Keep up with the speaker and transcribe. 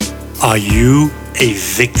Are you a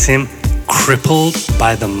victim crippled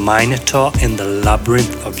by the Minotaur in the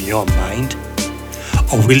labyrinth of your mind?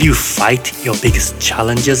 Or will you fight your biggest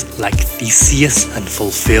challenges like Theseus and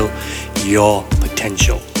fulfill your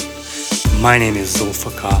potential? My name is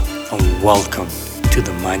Zulfikar and welcome to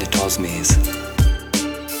the Minotaur's Maze.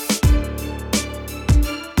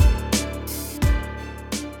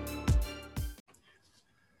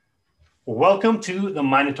 Welcome to the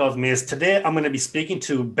Minotaur's Maze. Today I'm going to be speaking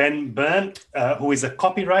to Byrne, who is a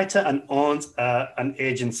copywriter and owns an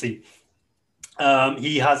agency.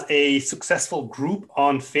 He has a successful group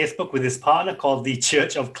on Facebook with his partner called the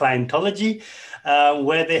Church of Clientology,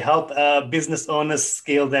 where they help business owners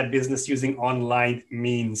scale their business using online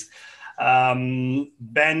means.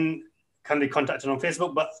 Ben can be contacted on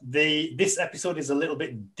Facebook, but this episode is a little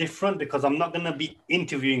bit different because I'm not going to be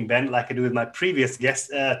interviewing Ben like I do with my previous guests.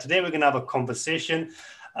 Today we're going to have a conversation,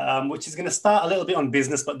 which is going to start a little bit on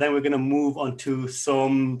business, but then we're going to move on to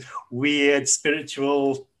some weird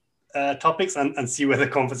spiritual topics and see where the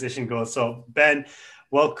conversation goes. So Ben,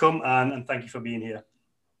 welcome and thank you for being here.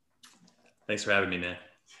 Thanks for having me, man.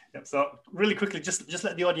 Yep. So really quickly, just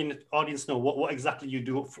let the audience know what exactly you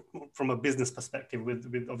do from a business perspective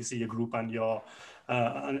with obviously your group and your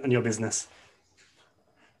business.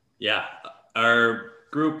 Yeah, our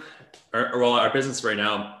group, our business right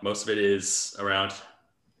now, most of it is around.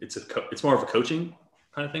 It's more of a coaching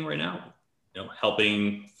kind of thing right now. You know,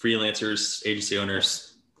 helping freelancers, agency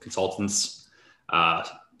owners, consultants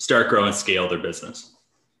start, grow, and scale their business.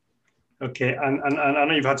 Okay, and I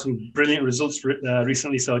know you've had some brilliant results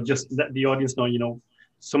recently, so just let the audience know,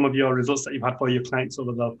 some of your results that you've had for your clients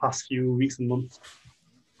over the past few weeks and months.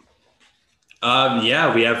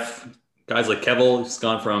 Yeah, we have guys like Kevel, who's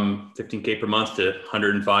gone from 15K per month to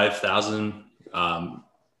 105,000.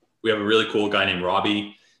 We have a really cool guy named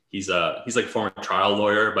Robbie. He's like a former trial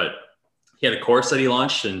lawyer, but he had a course that he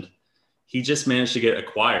launched, and he just managed to get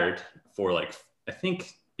acquired for I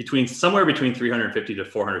think somewhere between 350 to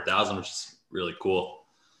 400,000, which is really cool.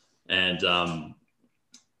 And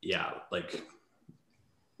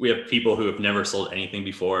we have people who have never sold anything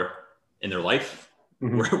before in their life,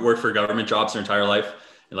 worked for government jobs their entire life.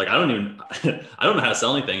 And I don't know how to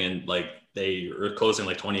sell anything. And they are closing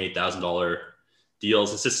 $28,000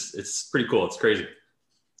 deals. It's pretty cool. It's crazy.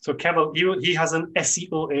 So Kevel, he has an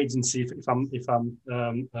SEO agency, if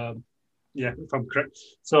I'm correct.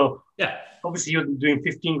 So yeah, obviously you're doing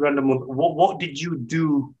 15 grand a month. What did you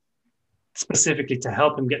do specifically to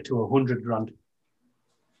help him get to 100 grand?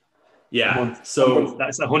 Yeah, so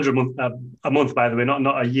that's 100 a month, by the way,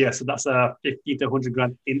 not a year. So that's 50 to 100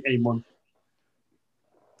 grand in a month.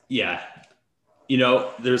 Yeah,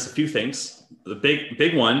 there's a few things. The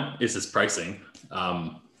big one is his pricing,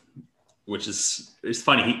 which is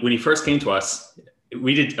funny. When he first came to us,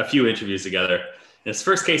 we did a few interviews together. In his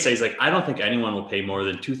first case, he's like, I don't think anyone will pay more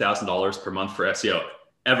than $2,000 per month for SEO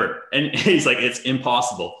ever. And he's like, it's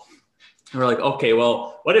impossible. And we're like, okay,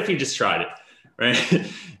 well, what if he just tried it? Right.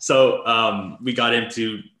 So we got him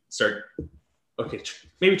to start, okay,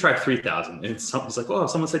 maybe try 3,000. And he's like, oh,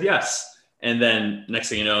 someone said yes. And then next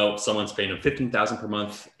thing you know, someone's paying him 15,000 per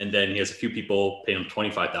month. And then he has a few people paying him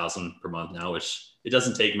 25,000 per month now, which it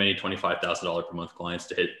doesn't take many $25,000 per month clients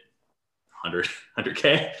to hit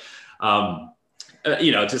 100K.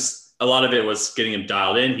 Just a lot of it was getting him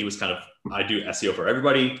dialed in. He was kind of, I do SEO for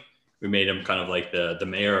everybody. We made him kind of like the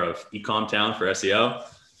mayor of e-com town for SEO,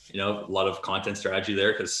 a lot of content strategy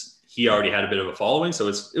there because he already had a bit of a following. So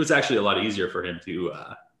it was actually a lot easier for him to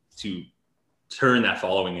turn that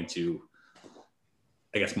following into,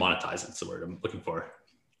 I guess, monetize. It's the word I'm looking for.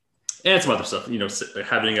 And some other stuff,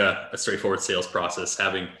 having a straightforward sales process,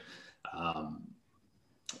 having,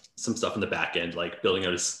 some stuff in the back end, like building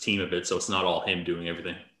out his team a bit, so it's not all him doing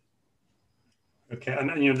everything. Okay,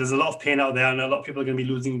 and there's a lot of pain out there, and a lot of people are going to be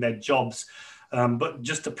losing their jobs. But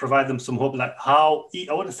just to provide them some hope, I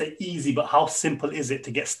wouldn't say easy, but how simple is it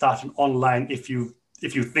to get started online if you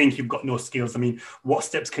think you've got no skills? I mean, what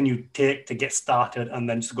steps can you take to get started, and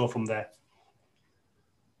then just go from there?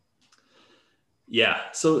 Yeah,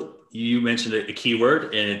 so you mentioned a key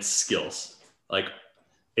word, and it's skills. I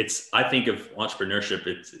think of entrepreneurship,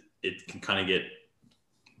 it can kind of get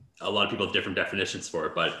a lot of people have different definitions for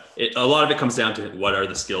it, but a lot of it comes down to what are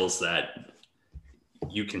the skills that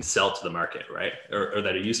you can sell to the market, right? Or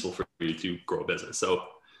that are useful for you to grow a business. So,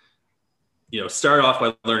 start off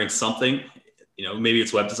by learning something, maybe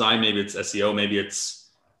it's web design, maybe it's SEO, maybe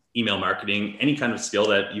it's email marketing, any kind of skill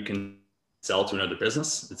that you can sell to another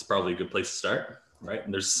business. It's probably a good place to start, right?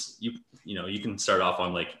 And there's, you can start off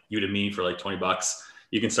on Udemy for $20.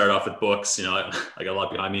 You can start off with books, I got a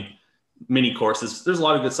lot behind me. mini courses. There's a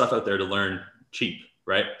lot of good stuff out there to learn cheap,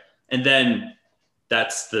 right? And then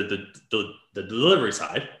that's the delivery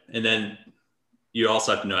side. And then you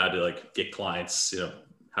also have to know how to like get clients,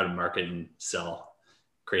 how to market and sell,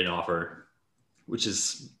 create an offer, which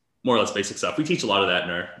is more or less basic stuff. We teach a lot of that in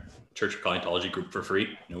our church clientology group for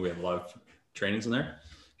free. We have a lot of trainings in there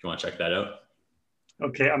if you want to check that out.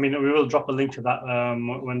 Okay, I mean, we will drop a link to that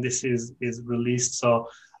when this is released. So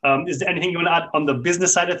is there anything you want to add on the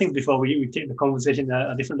business side of things before we take the conversation in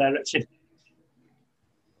a different direction?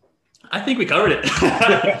 I think we covered it.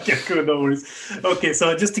 Okay, cool, no worries. Okay,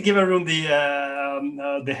 so just to give everyone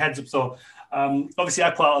the heads up. So obviously I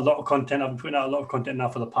put out a lot of content. I've been putting out a lot of content now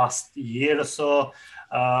for the past year or so.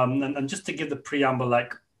 And just to give the preamble, I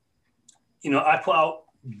put out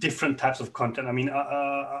different types of content. I mean,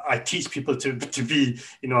 I teach people to be,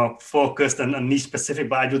 focused and niche specific,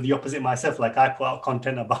 but I do the opposite myself. Like I put out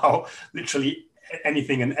content about literally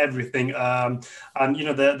anything and everything. And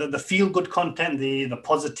the feel good content, the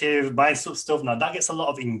positive mindset stuff. Now that gets a lot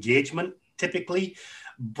of engagement typically,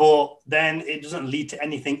 but then it doesn't lead to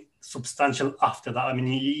anything substantial after that. I mean,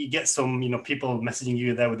 you get some, people messaging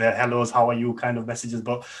you there with their hellos, how are you kind of messages,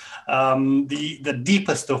 but the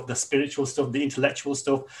deeper stuff, the spiritual stuff, the intellectual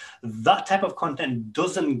stuff, that type of content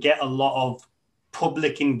doesn't get a lot of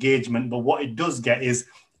public engagement, but what it does get is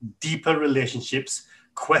deeper relationships,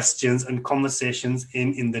 questions and conversations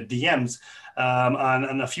in the DMs.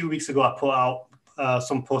 And a few weeks ago, I put out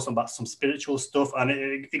some posts about some spiritual stuff, and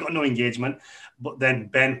it got no engagement. But then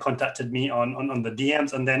Ben contacted me on the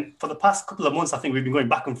DMs, and then for the past couple of months, I think we've been going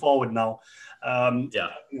back and forward now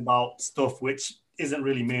about stuff which isn't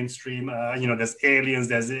really mainstream. There's aliens,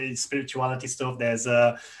 there's spirituality stuff, there's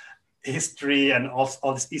history and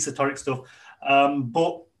all this esoteric stuff.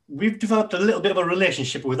 But we've developed a little bit of a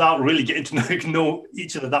relationship without really getting to know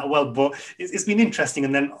each other that well. But it's been interesting.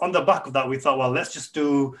 And then on the back of that, we thought, well, let's just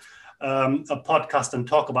do a podcast and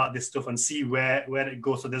talk about this stuff and see where it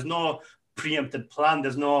goes. So there's no preempted plan,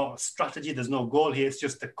 there's no strategy, there's no goal here. It's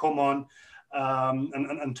just to come on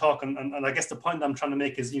and talk. And I guess the point that I'm trying to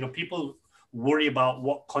make is, people worry about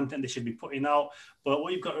what content they should be putting out. But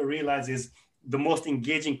what you've got to realize is the most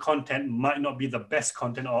engaging content might not be the best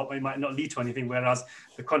content, or it might not lead to anything, whereas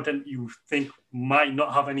the content you think might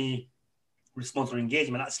not have any response or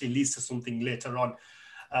engagement actually leads to something later on.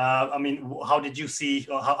 I mean, how did you see,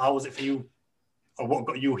 or how was it for you, or what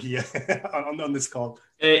got you here on this call?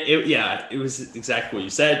 It was exactly what you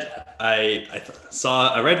said. I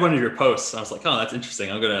read one of your posts. And I was like, oh, that's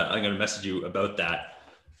interesting. I'm gonna message you about that.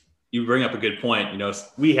 You bring up a good point.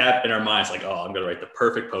 We have in our minds like, oh, I'm gonna write the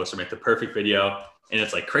perfect post or make the perfect video, and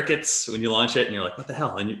it's like crickets when you launch it, and you're like, what the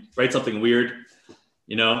hell? And you write something weird,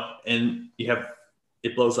 and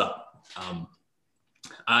it blows up.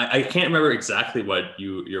 I can't remember exactly what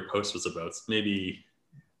your post was about. Maybe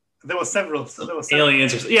there were several.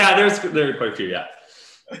 Aliens. There were quite a few. Yeah.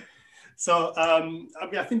 So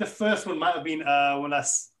I think the first one might have been when I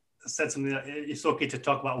said something that it's okay to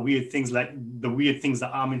talk about weird things. Like the weird things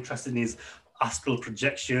that I'm interested in is astral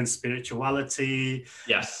projection, spirituality,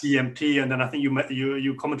 yes, EMT, and then I think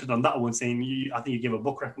you commented on that one saying I think you gave a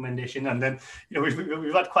book recommendation, and then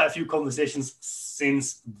we've had quite a few conversations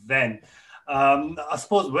since then. I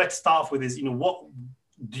suppose where to start off with is what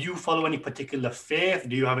do you follow any particular faith?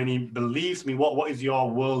 Do you have any beliefs? I mean, what is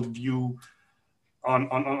your worldview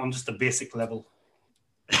on just a basic level?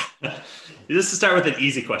 Just to start with an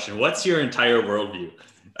easy question, what's your entire worldview?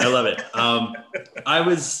 I love it.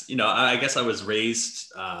 I guess I was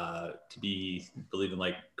raised to believe in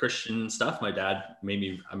like Christian stuff. My dad made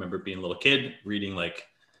me. I remember being a little kid reading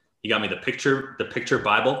he got me the picture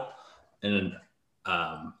Bible, and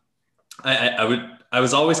I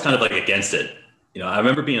was always kind of like against it. I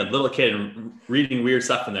remember being a little kid and reading weird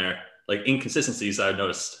stuff in there, like inconsistencies I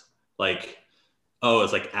noticed, like, oh,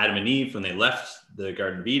 it's like Adam and Eve when they left the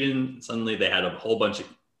Garden of Eden. Suddenly they had a whole bunch of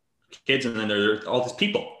kids, and then there are all these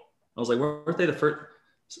people. I was like, weren't they the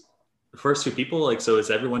first two people? Like, so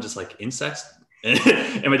is everyone just like incest?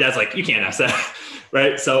 And my dad's like, you can't ask that,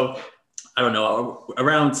 right? So I don't know.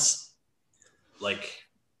 Around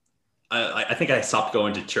I think I stopped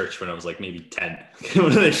going to church when I was like maybe 10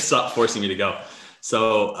 when they stopped forcing me to go.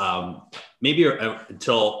 So maybe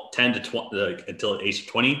until 10 to 20, until the age of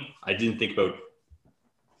 20, I didn't think about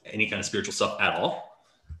any kind of spiritual stuff at all.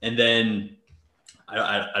 And then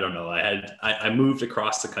I don't know. I moved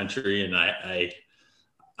across the country, and I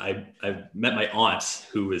met my aunt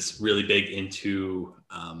who was really big into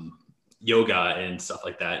yoga and stuff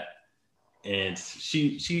like that. And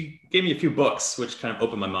she gave me a few books, which kind of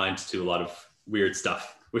opened my mind to a lot of weird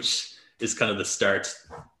stuff, which is kind of the start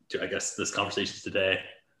to, I guess, this conversation today.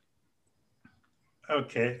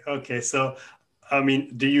 Okay. So, I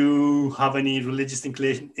mean, do you have any religious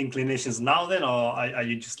inclinations now then, or are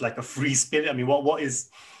you just like a free spirit? I mean, what is,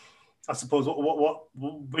 I suppose, what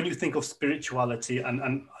when you think of spirituality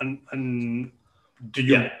and do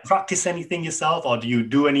you Yeah. practice anything yourself, or do you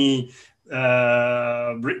do any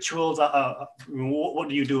rituals? What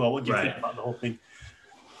do you do, or what do you think Right. about the whole thing?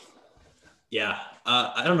 Yeah.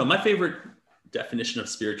 I don't know. My favorite definition of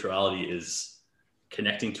spirituality is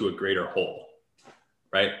connecting to a greater whole,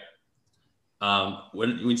 right?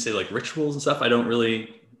 When you say like rituals and stuff, I don't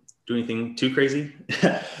really do anything too crazy.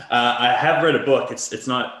 I have read a book. It's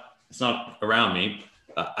not around me.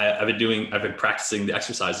 I've been practicing the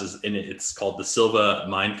exercises in it. It's called the Silva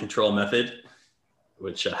Mind Control Method.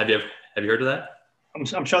 Which have you heard of that?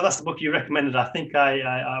 I'm sure that's the book you recommended. I think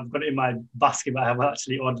I've got it in my basket, but I haven't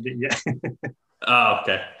actually ordered it yet. Oh,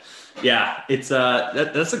 okay. Yeah, it's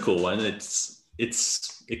that's a cool one.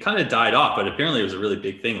 It kind of died off, but apparently it was a really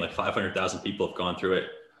big thing. Like 500,000 people have gone through it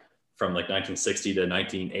from like 1960 to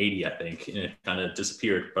 1980, I think, and it kind of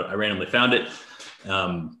disappeared. But I randomly found it.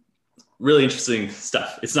 Really interesting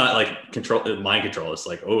stuff. It's not like mind control. It's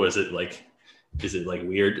like, oh, is it like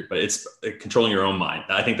weird? But it's controlling your own mind.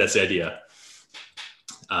 I think that's the idea.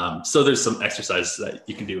 So there's some exercises that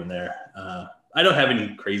you can do in there. I don't have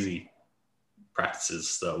any crazy practices.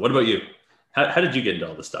 So what about you? How did you get into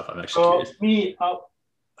all this stuff? I'm actually So curious. me,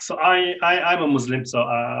 I'm a Muslim. So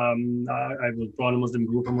I was born a Muslim,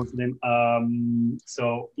 grew up a Muslim.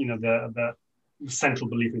 So the central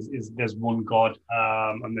belief is there's one God,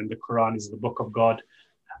 and then the Quran is the book of God,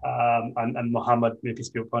 and Muhammad, may peace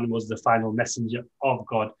be upon him, was the final messenger of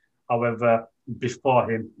God. However, before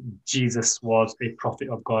him, Jesus was a prophet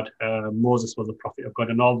of God. Moses was a prophet of God,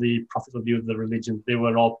 and all the prophets of the other religions, they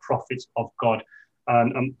were all prophets of God.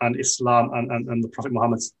 And Islam and the Prophet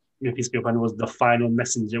Muhammad, may peace be upon him, was the final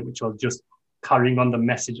messenger, which was just carrying on the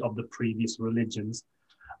message of the previous religions.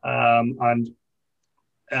 And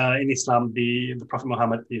in Islam, the Prophet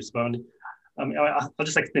Muhammad, peace be upon him, I'll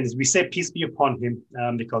just explain this. We say peace be upon him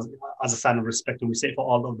because as a sign of respect, and we say it for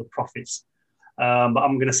all of the prophets. But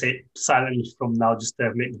I'm going to say it silently from now just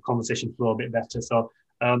to make the conversation flow a bit better. So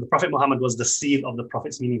the Prophet Muhammad was the seal of the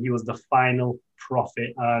prophets, meaning he was the final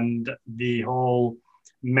prophet. And the whole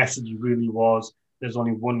message really was there's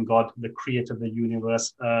only one God, the creator of the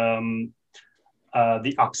universe,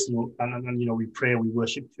 the absolute. And we pray, we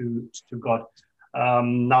worship to God.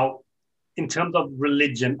 Now, in terms of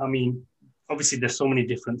religion, I mean, obviously there's so many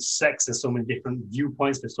different sects, there's so many different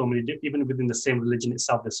viewpoints, there's so many, even within the same religion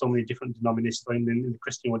itself, there's so many different denominations. So in the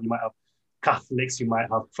Christian one, you might have Catholics, you might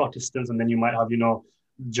have Protestants, and then you might have,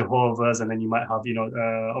 Jehovah's, and then you might have,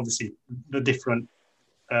 obviously the different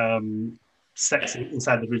sects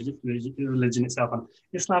inside the religion itself. And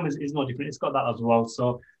Islam is no different. It's got that as well.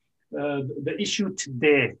 So the issue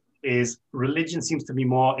today is religion seems to be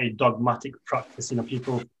more a dogmatic practice.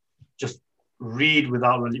 People just read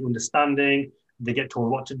without really understanding. They get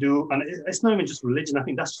told what to do. And it's not even just religion. I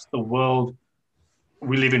think that's just the world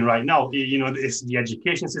we live in right now. It's the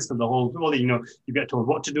education system, the whole world. You get told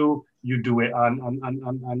what to do, you do it.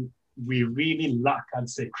 And we really lack, I'd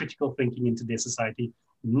say, critical thinking in today's society,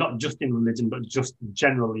 not just in religion, but just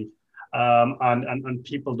generally. And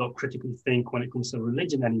people don't critically think when it comes to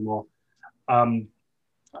religion anymore. And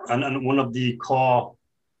one of the core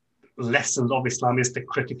lessons of Islam is to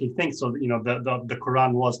critically think. So, the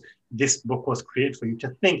Quran this book was created for you to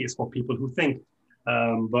think. It's for people who think.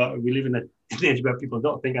 But we live in an age where people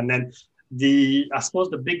don't think. And then I suppose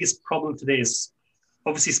the biggest problem today is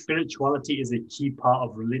obviously spirituality is a key part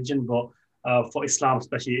of religion, but for Islam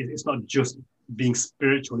especially, it's not just being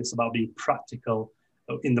spiritual, it's about being practical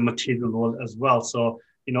in the material world as well. So,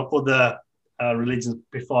 other religions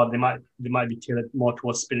before, they might be tailored more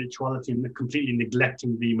towards spirituality and completely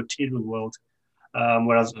neglecting the material world,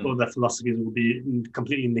 whereas other philosophies will be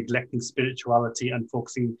completely neglecting spirituality and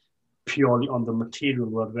focusing purely on the material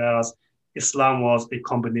world, whereas Islam was a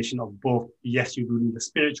combination of both. Yes, you do need the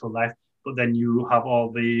spiritual life, but then you have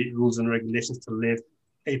all the rules and regulations to live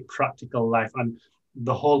a practical life. And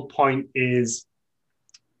the whole point is,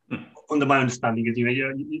 under my understanding, is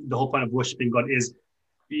the whole point of worshiping God is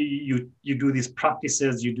you do these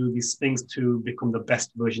practices, you do these things to become the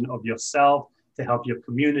best version of yourself, to help your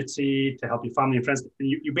community, to help your family and friends.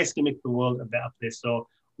 You basically make the world a better place. So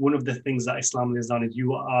one of the things that Islam lays down is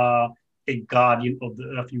you are a guardian of the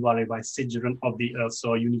earth, you are a vicegerent of the earth.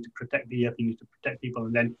 So you need to protect the earth, you need to protect people,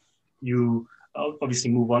 and then you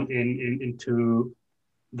obviously move on into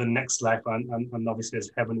the next life, and obviously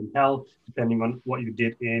there's heaven and hell, depending on what you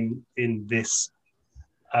did in this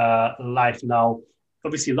life. Now,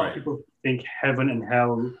 obviously, a lot of people think heaven and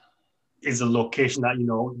hell is a location that,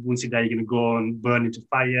 once you die, you're going to go and burn into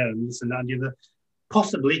fire and this and that and the other.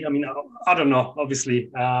 Possibly. I mean, I don't know, obviously,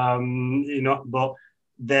 but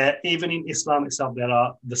there, even in Islam itself, there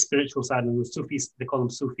are the spiritual side and the Sufis, they call them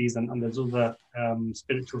Sufis, and there's other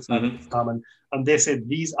spiritual side of Islam. And they say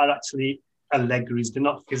these are actually allegories. They're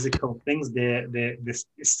not physical things. They're this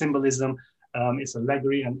symbolism. It's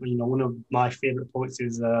allegory. And, one of my favorite poets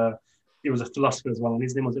is, he was a philosopher as well, and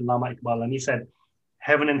his name was Allama Iqbal. And he said,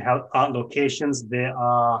 heaven and hell aren't locations. They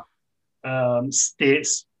are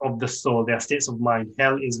states of the soul. They are states of mind.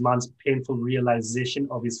 Hell is man's painful realization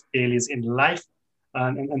of his failures in life.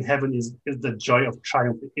 And heaven is the joy of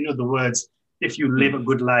triumph. In other words, if you live a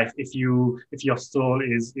good life, if your soul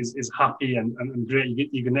is happy and great,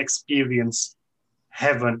 you can experience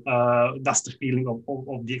heaven. That's the feeling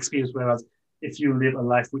of the experience. Whereas if you live a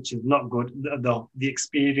life which is not good, the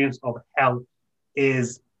experience of hell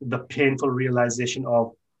is the painful realization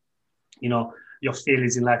of, your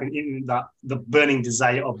failures in life, and in that the burning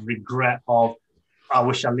desire of regret of, I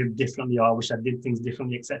wish I lived differently, or I wish I did things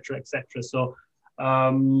differently, etc., etc. So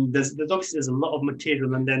there's obviously a lot of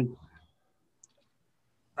material, and then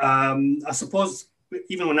I suppose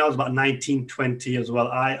even when I was about 19, 20 as well,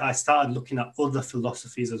 I started looking at other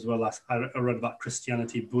philosophies as well. I read about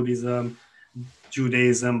Christianity, Buddhism,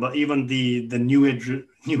 Judaism, but even the New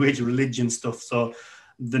Age religion stuff. So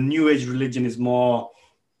the New Age religion is more,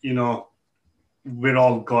 we're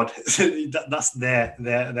all God. That's their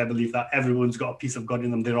belief that everyone's got a piece of God in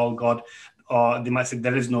them. They're all God. Or they might say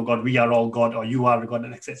there is no God. We are all God, or you are God,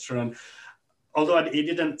 and etc. And although it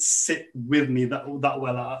didn't sit with me that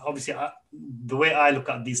well, obviously the way I look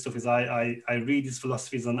at these stuff is I read these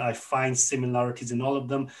philosophies and I find similarities in all of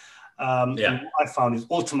them. And what I found is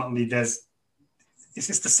ultimately it's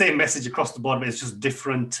the same message across the board, but it's just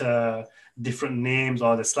different names,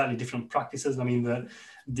 or there's slightly different practices. I mean,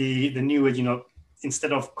 the New Age,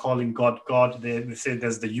 instead of calling God, they say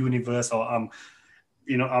there's the universe, or I'm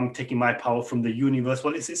taking my power from the universe.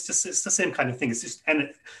 Well, it's the same kind of thing. It's just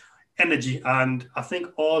energy. And I think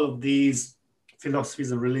all of these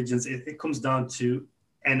philosophies and religions, it comes down to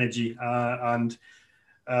energy. And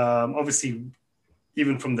obviously,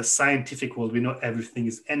 even from the scientific world, we know everything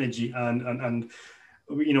is energy. And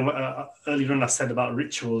earlier on I said about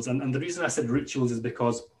rituals. And the reason I said rituals is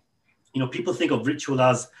because, people think of ritual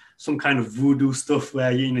as some kind of voodoo stuff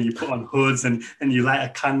where you put on hoods and you light a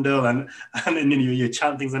candle and then you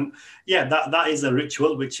chant things, and that is a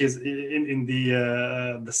ritual, which is in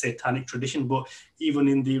the satanic tradition. But even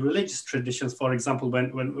in the religious traditions, for example,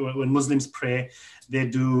 when Muslims pray, they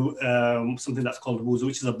do something that's called wuzu,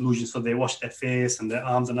 which is ablution. So they wash their face and their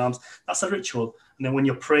arms. That's a ritual. And then when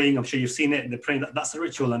you're praying, I'm sure you've seen it, they're praying, that's a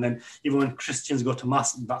ritual. And then even when Christians go to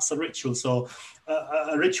mass, that's a ritual. So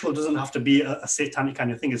a ritual doesn't have to be a satanic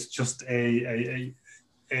kind of thing. It's just a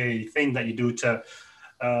thing that you do to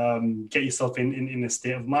get yourself in a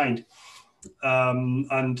state of mind.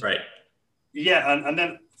 Right. Yeah, and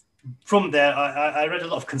then from there, I read a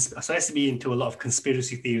lot of so I used to be into a lot of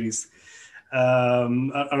conspiracy theories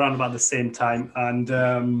around about the same time,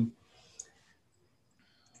 and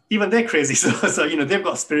even they're crazy. So they've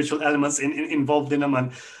got spiritual elements involved in them,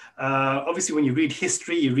 and obviously when you read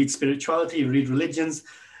history, you read spirituality, you read religions,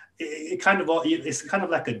 it's kind of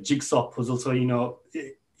like a jigsaw puzzle. So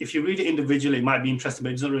if you read it individually, it might be interesting, but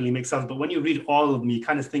it doesn't really make sense. But when you read all of them, you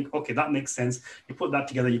kind of think, okay, that makes sense. You put that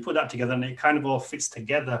together, and it kind of all fits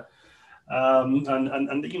together. And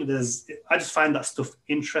I just find that stuff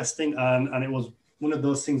interesting, and it was one of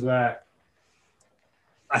those things where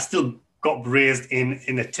I still got raised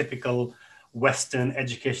in a typical Western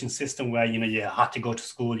education system where you had to go to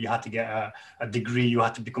school, you had to get a degree, you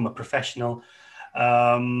had to become a professional.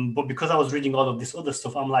 But because I was reading all of this other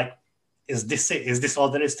stuff, I'm like, is this it? Is this all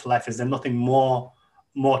there is to life? Is there nothing more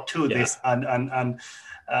to this? And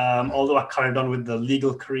although I carried on with the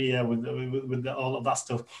legal career, with all of that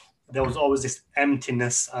stuff, there was always this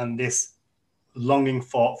emptiness and this longing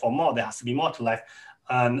for more. There has to be more to life.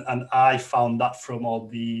 And I found that from all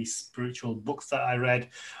the spiritual books that I read,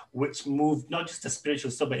 which moved not just to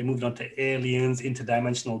spiritual stuff, but it moved on to aliens,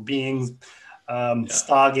 interdimensional beings,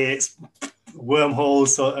 stargates,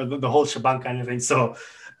 wormholes, so the whole shebang kind of thing. So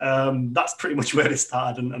that's pretty much where it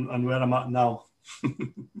started and where I'm at now.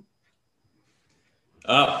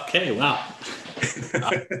 Okay, wow.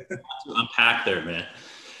 To unpack there, man.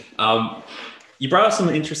 You brought up some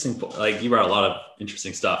interesting, you brought a lot of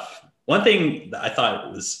interesting stuff. One thing that I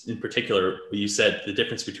thought was in particular, you said the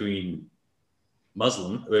difference between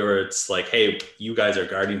Muslim, where it's like, hey, you guys are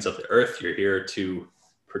guardians of the earth. You're here to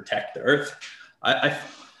protect the earth. I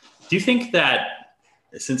do you think that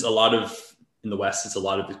since a lot of in the West, it's a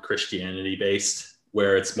lot of Christianity based,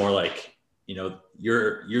 where it's more like,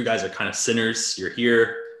 you guys are kind of sinners. You're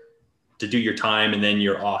here to do your time, and then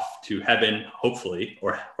you're off to heaven, hopefully,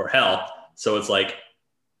 or hell. So it's like,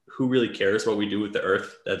 who really cares what we do with the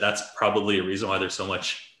earth? That's probably a reason why there's so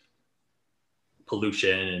much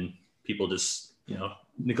pollution and people just,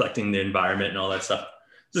 neglecting the environment and all that stuff.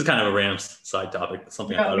 This is kind of a random side topic,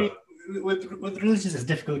 something I thought of. With religions, it's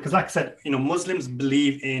difficult because, like I said, Muslims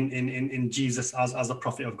believe in Jesus as a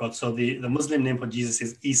prophet of God. So the Muslim name for Jesus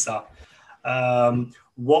is Isa.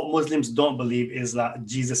 What Muslims don't believe is that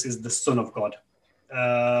Jesus is the Son of God.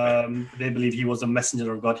 They believe he was a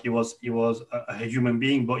messenger of God. He was a human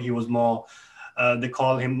being, but he was more. They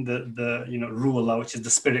call him the ruler, which is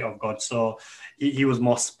the Spirit of God. So he was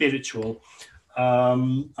more spiritual.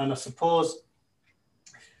 And I suppose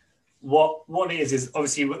what it is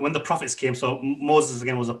obviously when the prophets came. So Moses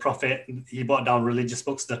again was a prophet. He brought down religious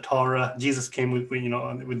books, the Torah. Jesus came with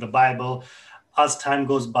the Bible. As time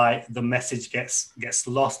goes by, the message gets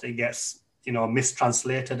lost. It gets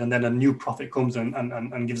mistranslated, and then a new prophet comes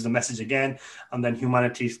and gives the message again, and then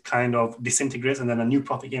humanity kind of disintegrates, and then a new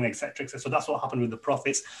prophet came, etc. So that's what happened with the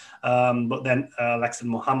prophets. But then, like I said,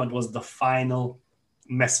 Muhammad was the final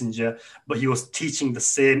messenger, but he was teaching the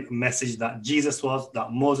same message that Jesus was,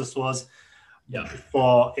 that Moses was,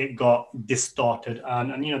 before it got distorted.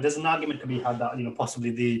 And there's an argument to be had that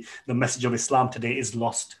possibly the message of Islam today is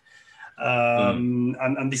lost.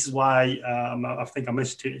 And this is why I think I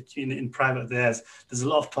mentioned to you in private. There's a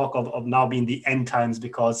lot of talk of now being the end times,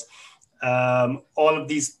 because all of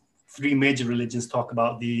these three major religions talk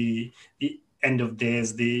about the end of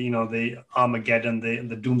days, the Armageddon,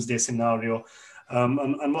 the doomsday scenario.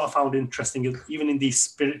 And what I found interesting is even in the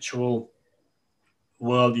spiritual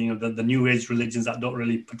world, the new age religions that don't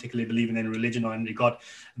really particularly believe in any religion or any God,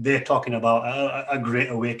 they're talking about a great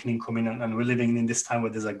awakening coming, and we're living in this time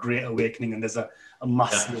where there's a great awakening and there's a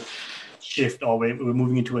massive shift, or we're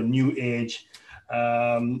moving into a new age.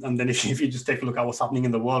 And then if you just take a look at what's happening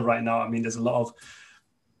in the world right now, I mean, there's a lot of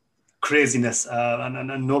craziness,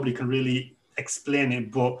 and nobody can really explain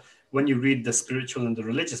it. But when you read the spiritual and the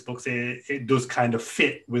religious books, it does kind of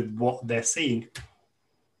fit with what they're saying.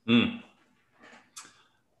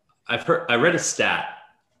 I read a stat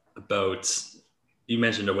about, you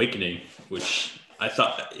mentioned awakening, which I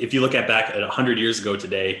thought, if you look back at 100 years ago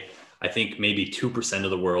today, I think maybe 2%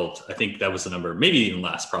 of the world, I think that was the number, maybe even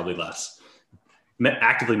less, probably less,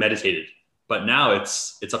 actively meditated. But now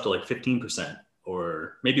it's up to like 15%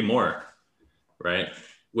 or maybe more, right?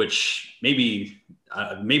 Which maybe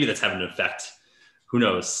that's having an effect. Who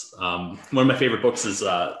knows? One of my favorite books is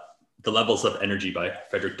The Levels of Energy by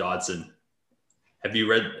Frederick Dodson. Have you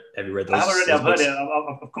read those? I haven't read it. I've heard it.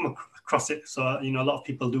 I've come across it. So a lot of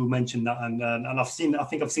people do mention that, and I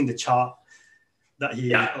think I've seen the chart that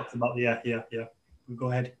he talks about. Yeah.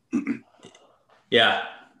 Go ahead. Yeah.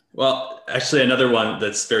 Well, actually, another one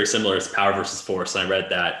that's very similar is Power versus Force. And I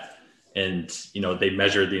read that, and they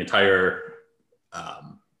measured the entire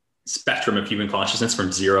spectrum of human consciousness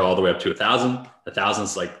from 0 all the way up to 1,000. 1,000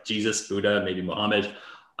 is like Jesus, Buddha, maybe Muhammad,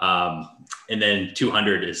 and then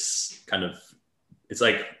 200 is kind of, it's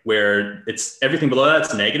like where it's everything below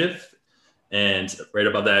that's negative, and right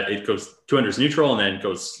above that it goes 200 is neutral, and then it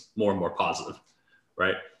goes more and more positive,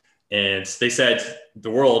 right? And they said the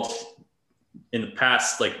world in the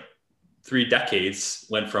past like 3 decades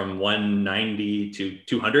went from 190 to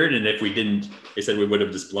 200, and if we didn't, they said we would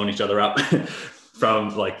have just blown each other up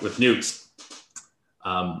from like with nukes.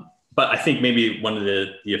 But I think maybe one of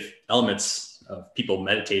the elements of people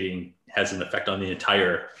meditating has an effect on the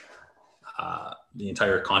entire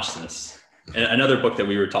consciousness. And another book that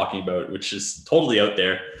we were talking about, which is totally out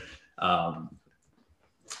there,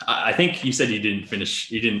 I think you said you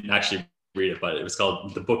didn't actually read it, but it was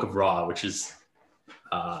called The Book of Ra, which is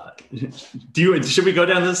should we go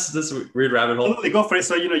down this weird rabbit hole? Absolutely, go for it.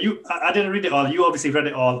 So I didn't read it all. You obviously read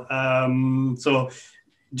it all. So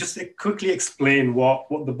just quickly explain what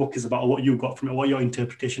the book is about, or what you got from it, what your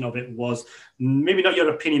interpretation of it was. Maybe not your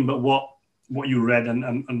opinion, but what you read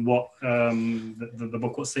and what the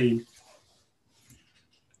book was saying.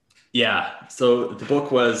 Yeah. So the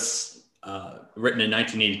book was written in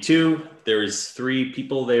 1982. There was 3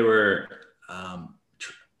 people. They were,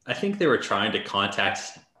 I think they were trying to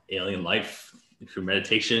contact alien life through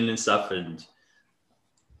meditation and stuff. And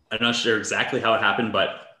I'm not sure exactly how it happened,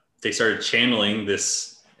 but they started channeling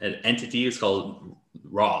an entity. It's called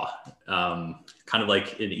Ra. Kind of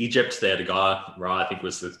like in Egypt, they had a god. Ra, I think,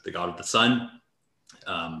 was the god of the sun.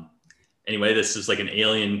 Anyway, this is like an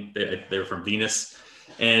alien. They were from Venus.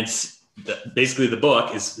 And basically the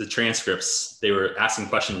book is the transcripts. They were asking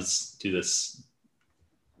questions to this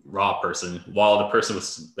Ra person while the person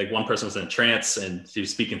was like, one person was in a trance and she was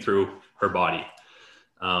speaking through her body.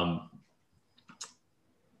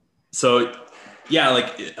 So yeah,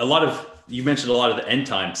 like you mentioned a lot of the end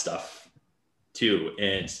time stuff too.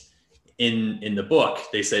 And in the book,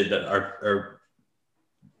 they said that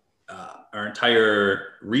our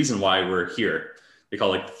entire reason why we're here, they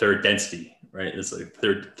call it like third density, right? It's like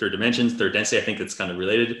third dimensions, third density. I think it's kind of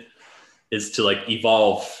related, is to like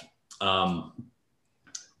evolve.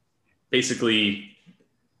 Basically,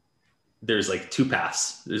 there's like two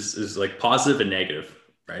paths. There's like positive and negative,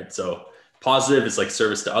 right? So positive is like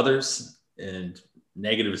service to others, and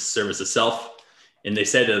negative is service to self. And they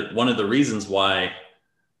said that one of the reasons why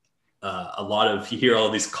you hear all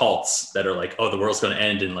these cults that are like, oh, the world's going to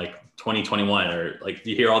end in like 2021, or like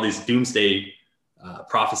you hear all these doomsday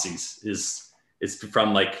prophecies is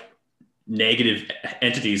from like negative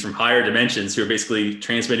entities from higher dimensions who are basically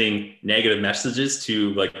transmitting negative messages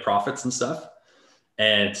to like prophets and stuff.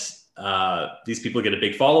 And these people get a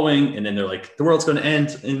big following, and then they're like, the world's going to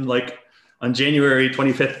end in like on January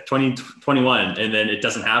 25th, 2021. And then it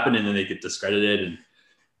doesn't happen. And then they get discredited.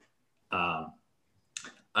 And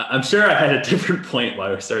I'm sure I had a different point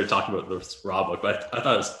why I started talking about this Ra book, but I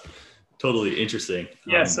thought it was totally interesting.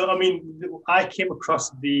 Yeah. So, I mean, I came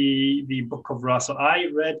across the Book of Ra. So I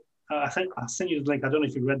read, I think I sent you the link. I don't know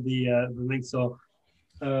if you read the link. So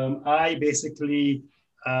I basically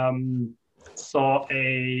saw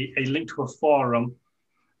a link to a forum,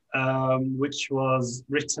 which was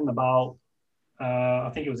written about, I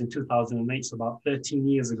think it was in 2008, so about 13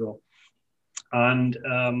 years ago. And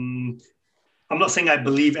I'm not saying I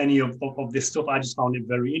believe any of this stuff. I just found it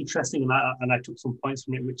very interesting, and I took some points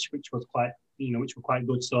from it, which was quite, which were quite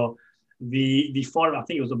good. So the forum, I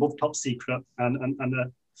think it was above top secret,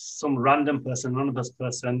 and some random person, anonymous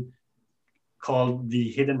person called the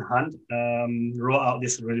Hidden Hand wrote out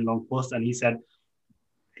this really long post, and he said,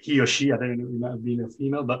 he or she, I don't know, it might have been a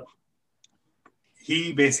female, but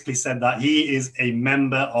he basically said that he is a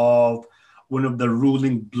member of one of the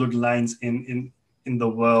ruling bloodlines in the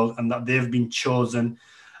world, and that they've been chosen,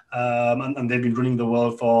 and they've been running the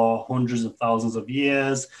world for hundreds of thousands of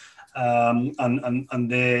years, and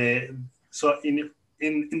they, so in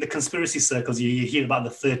the conspiracy circles, you hear about the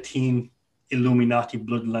 13 Illuminati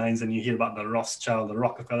bloodlines, and you hear about the Rothschild, the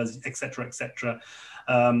Rockefellers, etc., etc.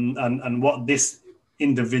 And what this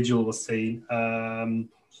individual was saying,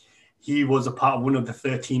 he was a part of one of the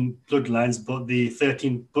 13 bloodlines, but the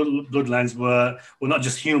 13 bloodlines were not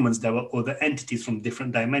just humans. There were other entities from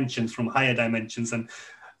different dimensions, from higher dimensions, and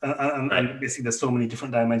basically there's so many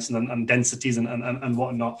different dimensions and densities and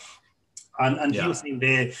whatnot. And he was saying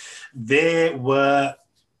they were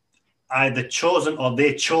either chosen or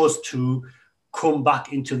they chose to come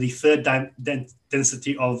back into the third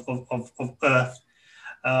density of Earth,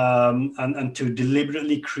 and to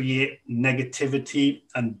deliberately create negativity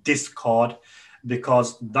and discord,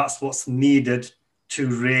 because that's what's needed to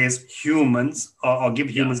raise humans or give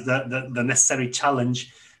humans the necessary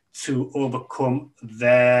challenge to overcome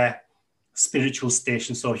their spiritual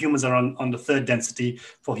station. So humans are on the third density.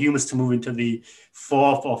 For humans to move into the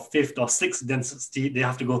fourth or fifth or sixth density, they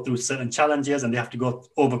have to go through certain challenges, and they have to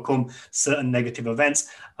overcome certain negative events.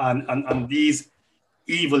 And these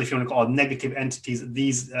evil, if you want to call it, negative entities,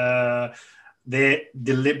 these they're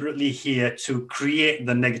deliberately here to create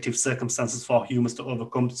the negative circumstances for humans to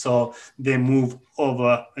overcome. So they move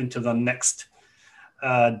over into the next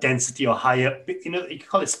density or higher, you can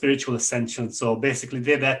call it spiritual ascension. So basically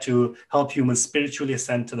they're there to help humans spiritually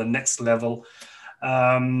ascend to the next level.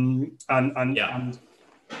 And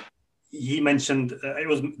he mentioned, it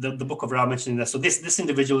was the Book of Ra mentioning that. So this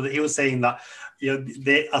individual, he was saying that,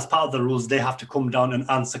 they, as part of the rules, they have to come down and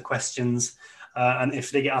answer questions. And if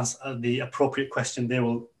they get the appropriate question, they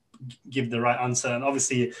will give the right answer. And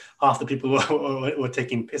obviously half the people were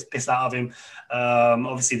taking piss out of him.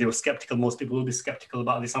 Obviously they were skeptical. Most people will be skeptical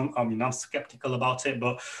about this. I'm skeptical about it,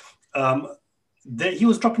 but he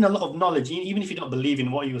was dropping a lot of knowledge. Even if you don't believe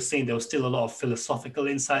in what he was saying, there was still a lot of philosophical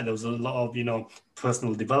insight. There was a lot of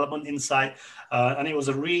personal development insight, and it was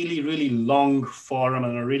a really, really long forum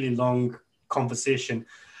and a really long conversation.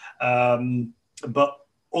 But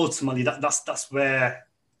ultimately, that's where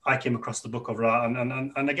I came across the Book of Ra,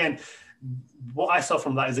 and again, what I saw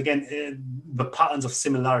from that is, again, the patterns of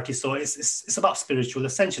similarity. So it's about spiritual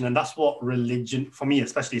ascension, and that's what religion, for me,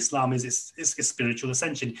 especially Islam, is. It's spiritual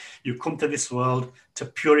ascension. You come to this world to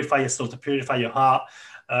purify your soul, to purify your heart.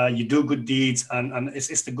 You do good deeds, and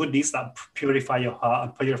it's the good deeds that purify your heart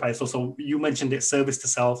and purify your soul. So you mentioned it, service to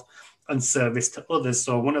self, and service to others.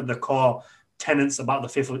 So one of the core tenets about the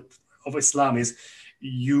faith of Islam is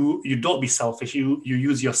you don't be selfish. You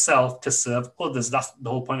use yourself to serve others. That's the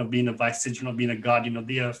whole point of being a vicegerent, of being a guardian of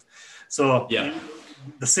the earth. So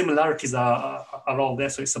the similarities are all there.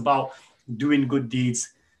 So it's about doing good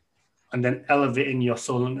deeds and then elevating your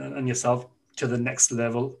soul and yourself to the next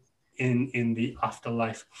level in the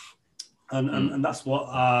afterlife. And that's what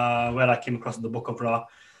where I came across the Book of Ra.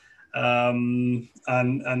 And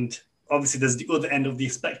obviously there's the other end of the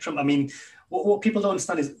spectrum. I mean, what people don't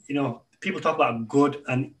understand is, people talk about good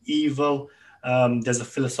and evil. There's a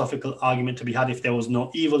philosophical argument to be had. If there was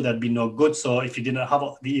no evil, there'd be no good. So if you didn't have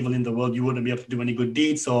the evil in the world, you wouldn't be able to do any good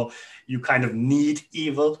deeds. So you kind of need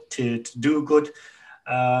evil to do good.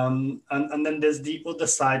 And then there's the other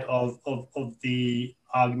side of the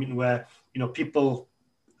argument where, people,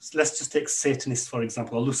 let's just take Satanists, for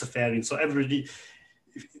example, or Luciferians. So everybody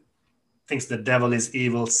thinks the devil is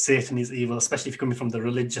evil, Satan is evil, especially if you're coming from the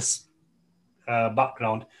religious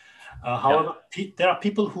background. However, there are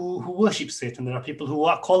people who worship Satan. There are people who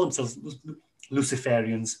call themselves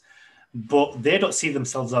Luciferians, but they don't see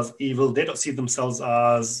themselves as evil. They don't see themselves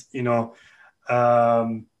as,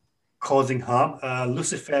 causing harm.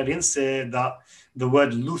 Luciferians say that the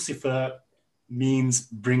word Lucifer means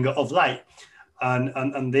bringer of light.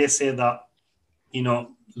 And they say that,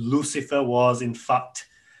 Lucifer was in fact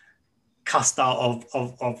cast out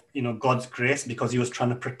of God's grace because he was trying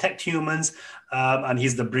to protect humans, and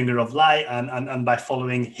he's the bringer of light, and by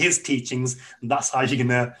following his teachings, that's how you're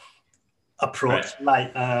gonna approach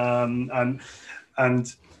light. And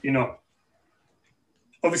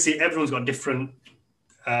obviously everyone's got different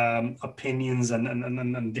opinions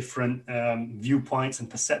and different viewpoints and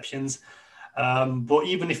perceptions. But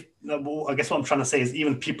even if, I guess what I'm trying to say is,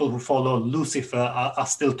 even people who follow Lucifer are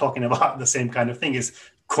still talking about the same kind of thing, is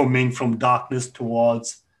coming from darkness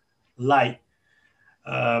towards light.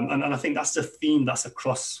 And I think that's the theme that's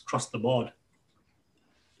across the board.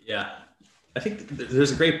 Yeah. I think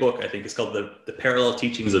there's a great book, I think it's called The Parallel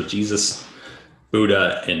Teachings of Jesus,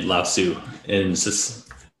 Buddha, and Lao Tzu. And it's just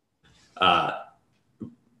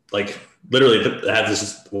literally it has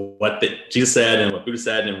this, what Jesus said and what Buddha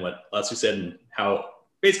said and what Lao Tzu said, and how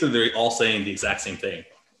basically they're all saying the exact same thing.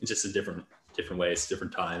 It's just in different ways,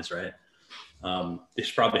 different times, right? They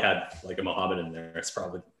should probably had like a Muhammad in there. It's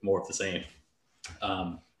probably more of the same.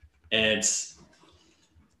 And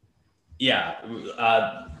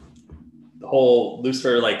the whole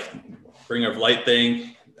Lucifer, bringer of light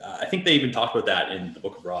thing. I think they even talked about that in the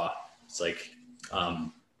Book of Ra. It's like,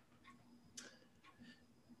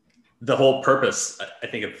 the whole purpose, I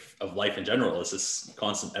think, of life in general is this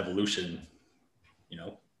constant evolution,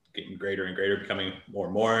 getting greater and greater, becoming more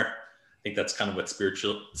and more. I think that's kind of what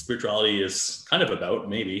spirituality is kind of about,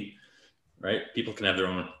 maybe, right? People can have their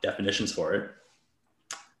own definitions for it.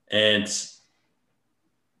 And,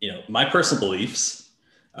 my personal beliefs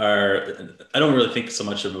are, I don't really think so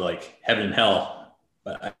much of heaven and hell,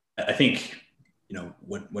 but I think,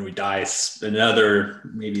 when we die, it's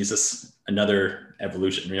maybe it's just another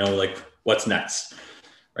evolution, what's next,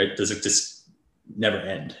 right? Does it just never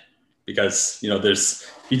end? Because,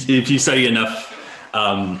 if you study enough,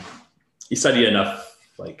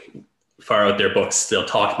 far out their books, they'll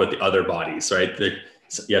talk about the other bodies, right?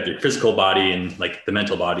 You have your physical body and the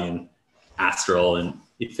mental body and astral and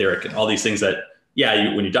etheric and all these things that,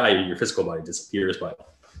 when you die, your physical body disappears,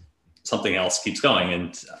 but something else keeps going.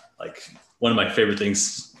 And one of my favorite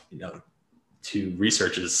things, to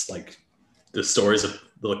research is the stories of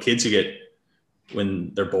little kids who get,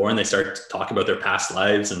 when they're born, they start to talk about their past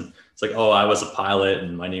lives. And it's like, oh, I was a pilot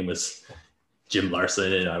and my name was Jim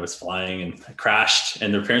Larson and I was flying and I crashed.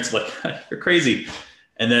 And their parents are like, you're crazy.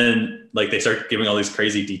 And then they start giving all these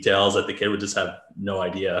crazy details that the kid would just have no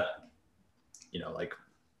idea,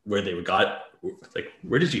 where they got,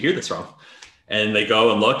 where did you hear this from? And they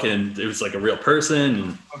go and look and it was a real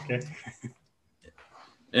person. Okay.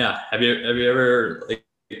 Yeah. Have you ever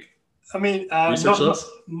I mean,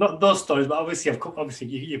 not those stories, but obviously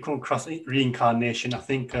you come across reincarnation. I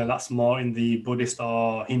think that's more in the Buddhist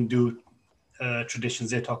or Hindu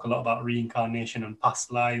traditions. They talk a lot about reincarnation and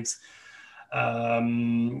past lives.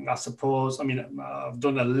 I suppose, I've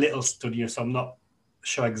done a little study, so I'm not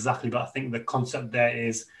sure exactly, but I think the concept there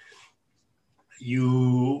is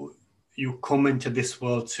you come into this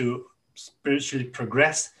world to spiritually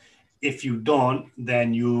progress. If you don't,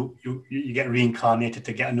 then you get reincarnated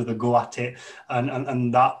to get another go at it,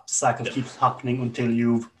 and that cycle keeps happening until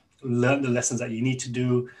you've learned the lessons that you need to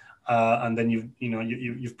do, and then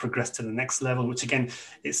you've progressed to the next level, which again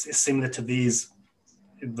is similar to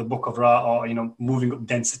the Book of Ra, or moving up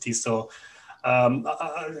density. So, and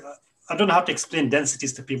I don't know how to explain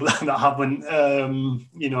densities to people that haven't,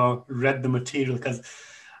 read the material, because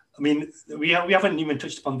I mean, we haven't even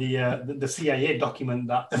touched upon the CIA document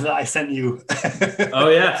that I sent you. Oh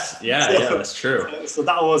yes, yeah, So, that's true. so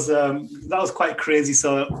that was quite crazy.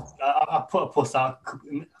 So I put a post out, I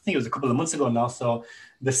think it was a couple of months ago now. So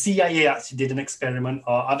the CIA actually did an experiment,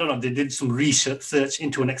 or I don't know, they did some research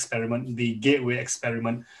into an experiment, the Gateway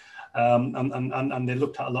experiment, and they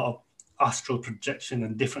looked at a lot of astral projection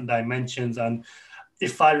and different dimensions. And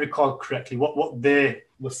if I recall correctly, what they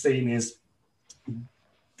were saying is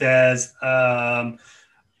there's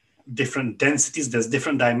different densities, there's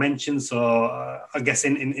different dimensions. So I guess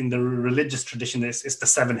in the religious tradition, it's the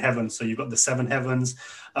seven heavens. So you've got the seven heavens,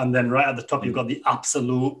 and then right at the top, you've got the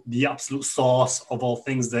absolute source of all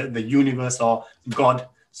things, the universe or God.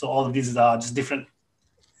 So all of these are just different,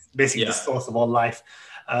 basically the source of all life,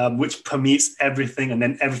 which permeates everything, and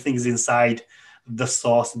then everything is inside the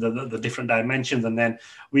source, the different dimensions. And then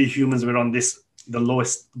we humans, we're on the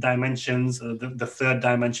lowest dimensions, the third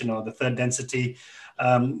dimension or the third density.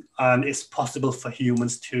 And it's possible for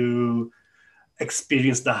humans to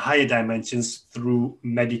experience the higher dimensions through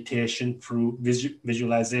meditation, through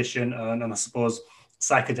visualization, and I suppose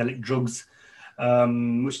psychedelic drugs,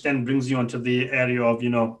 which then brings you onto the area of,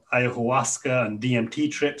 ayahuasca and DMT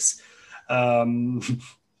trips.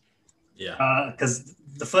 Because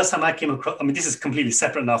the first time I came across, I mean, this is completely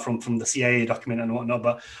separate now from the CIA document and whatnot,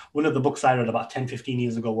 but one of the books I read about 10, 15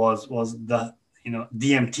 years ago was the,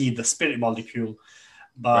 DMT, the spirit molecule,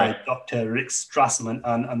 by Dr. Rick Strassman.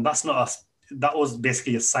 And that was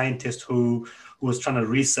basically a scientist who was trying to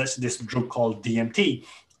research this drug called DMT.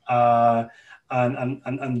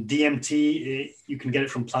 And DMT, you can get it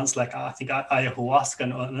from plants like, I think, ayahuasca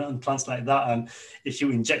and plants like that. And if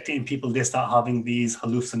you inject it in people, they start having these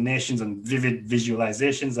hallucinations and vivid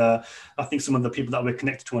visualizations. I think some of the people that we're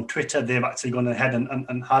connected to on Twitter, they've actually gone ahead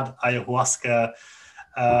and had ayahuasca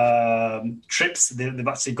trips. They've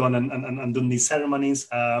actually gone and done these ceremonies.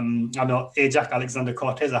 I know Ajax Alexander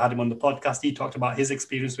Cortez, I had him on the podcast. He talked about his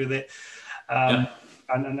experience with it. And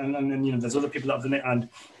there's other people that have done it. And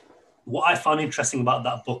what I found interesting about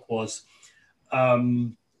that book was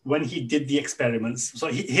when he did the experiments. So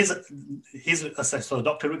so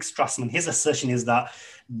Dr. Rick Strassman, his assertion is that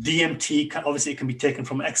DMT obviously it can be taken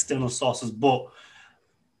from external sources, but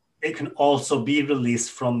it can also be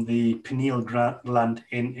released from the pineal gland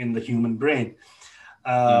in the human brain.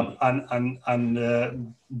 And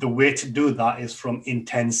the way to do that is from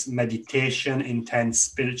intense meditation, intense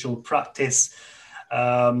spiritual practice,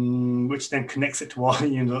 which then connects it to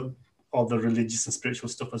all the religious and spiritual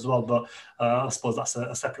stuff as well. But I suppose that's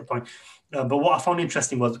a separate point. But what I found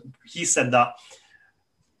interesting was he said that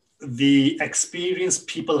the experience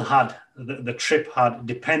people had, the trip had,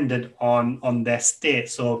 depended on their state.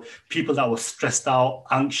 So people that were stressed out,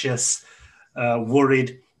 anxious,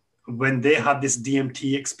 worried, when they had this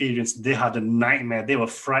DMT experience, they had a nightmare. They were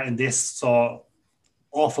frightened. They saw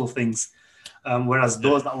awful things. Whereas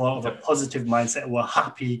those that were of a positive mindset were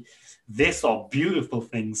happy. They saw beautiful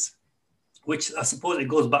things, which I suppose it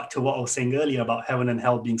goes back to what I was saying earlier about heaven and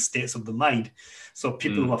hell being states of the mind. So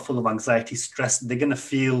people who are full of anxiety, stress, they're going to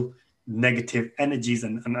feel negative energies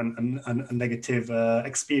and negative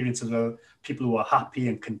experiences. Of people who are happy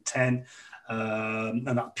and content and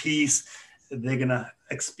at peace, they're going to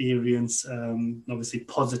experience obviously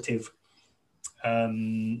positive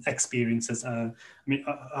experiences. I mean,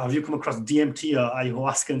 have you come across DMT or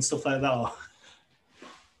ayahuasca and stuff like that? Or?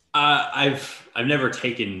 I've never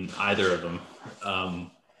taken either of them,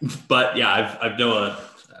 but yeah,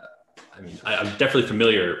 I'm definitely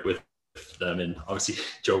familiar with them, and obviously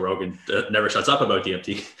Joe Rogan never shuts up about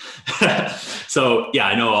DMT. So yeah,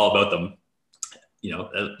 I know all about them.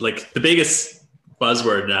 Like the biggest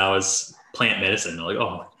buzzword now is plant medicine. They're like, oh,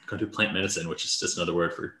 I'm going to do plant medicine, which is just another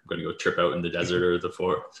word for I'm going to go trip out in the desert or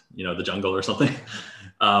the jungle or something.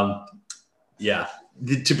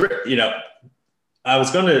 I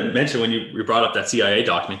was going to mention when you brought up that CIA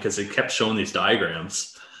document, because it kept showing these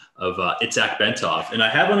diagrams of Itzhak Bentov. And I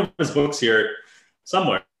have one of his books here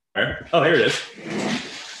somewhere. Oh, here it is.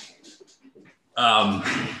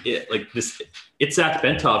 This Itzhak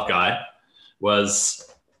Bentov guy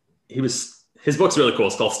his book's really cool.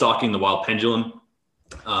 It's called Stalking the Wild Pendulum.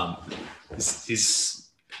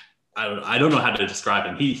 He's I don't know how to describe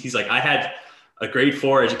him. He's like, I had a grade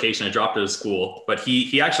 4 education. I dropped out of school, but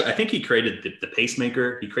he actually, I think he created the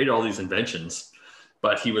pacemaker. He created all these inventions,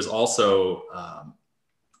 but he was also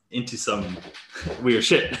into some weird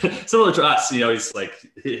shit. Similar to us, he's like,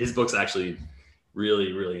 his book's actually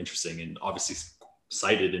really, really interesting, and obviously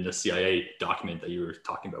cited in the CIA document that you were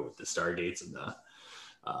talking about with the Stargates and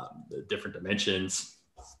the different dimensions.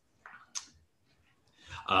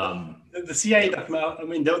 The CIA document, I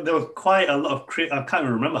mean, there was quite a lot of I can't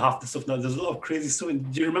even remember half the stuff now. There's a lot of crazy stuff.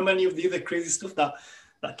 Do you remember any of the other crazy stuff that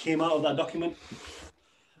came out of that document?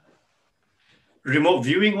 Remote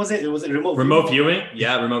viewing, was it? Was it remote viewing?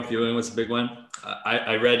 Yeah, remote viewing was a big one.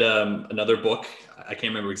 I read another book. I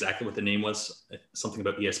can't remember exactly what the name was. Something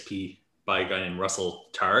about ESP by a guy named Russell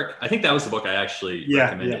Targ. I think that was the book I actually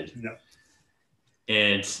recommended. Yeah.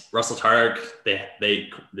 And Russell Targ, they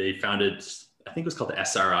founded, I think it was called the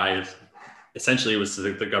SRI. Essentially, it was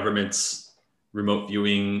the government's remote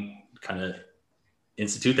viewing kind of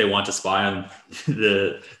institute. They want to spy on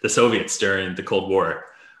the Soviets during the Cold War,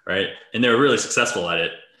 right? And they were really successful at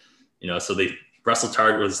it. So Russell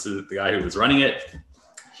Targ was the guy who was running it.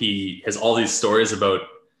 He has all these stories about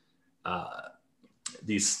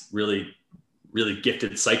these really, really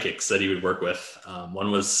gifted psychics that he would work with. One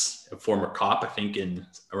was a former cop, I think,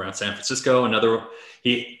 around San Francisco.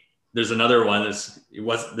 There's another one.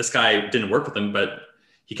 This guy didn't work with him, but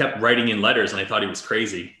he kept writing in letters, and I thought he was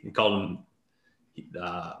crazy. He called him.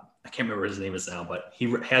 I can't remember what his name is now, but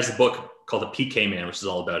he has a book called The PK Man, which is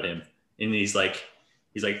all about him. And he's like,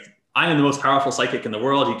 I am the most powerful psychic in the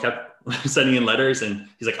world. He kept sending in letters, and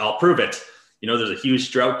he's like, I'll prove it. There's a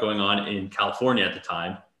huge drought going on in California at the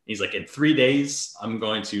time. He's like, in 3 days, I'm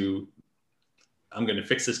going to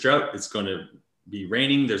fix this drought. It's going to be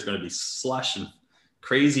raining. There's going to be slush and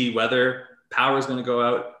crazy weather. Power is going to go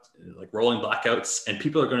out, like rolling blackouts, and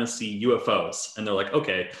people are going to see UFOs. And they're like,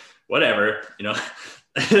 okay, whatever.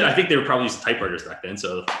 I think they were probably using typewriters back then.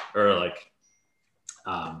 Or like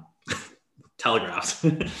telegraphs.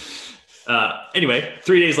 Anyway,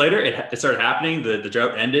 3 days later, it started happening. The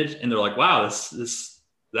drought ended, and they're like, wow,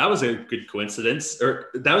 that was a good coincidence, or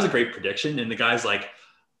that was a great prediction. And the guy's like,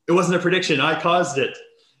 it wasn't a prediction, I caused it.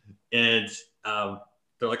 And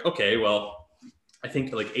they're like, okay, well, I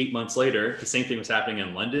think like 8 months later, the same thing was happening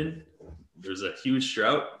in London. There's a huge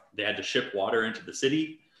drought. They had to ship water into the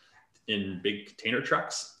city in big container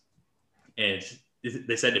trucks. And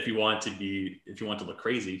they said, if you want to look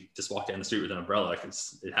crazy, just walk down the street with an umbrella,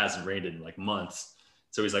 because it hasn't rained in like months.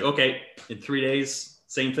 So he's like, okay, in 3 days,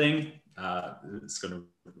 same thing. It's going to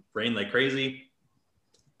rain like crazy,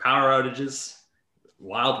 power outages,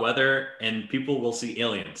 wild weather, and people will see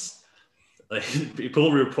aliens. Like,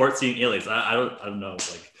 people report seeing aliens. I don't know.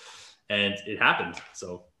 Like, and it happened.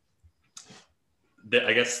 So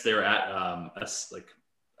I guess they were at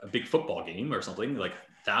a big football game or something, like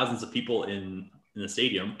thousands of people in the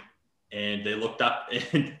stadium, and they looked up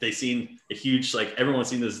and they seen a huge, like, everyone's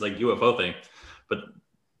seen this like UFO thing, but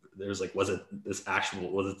there's like, was it this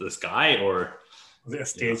guy, or was it a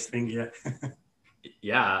stage thing? Yeah.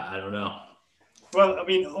 Yeah, I don't know. Well, I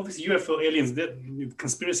mean, obviously UFO aliens, the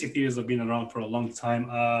conspiracy theories have been around for a long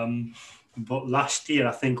time. But last year,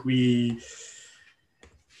 I think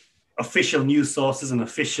official news sources and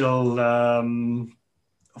official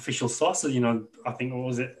sources, I think, what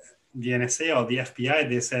was it, the NSA or the FBI,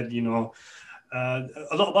 they said,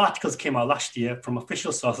 a lot of articles came out last year from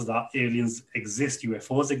official sources that aliens exist,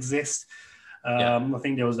 UFOs exist. I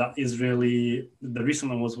think there was the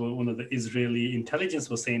recent one was one of the Israeli intelligence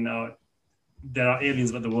was saying there are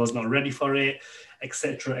aliens, but the world's not ready for it,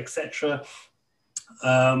 etc., etc.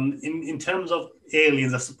 In terms of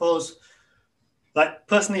aliens, I suppose, like,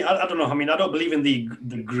 personally, I don't know. I mean, I don't believe in the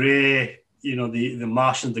gray, the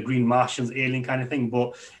Martians, the green Martians, alien kind of thing.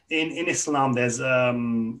 But in Islam, there's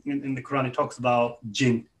in the Quran, it talks about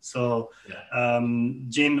Jinn. So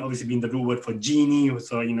Jinn, obviously being the root word for genie.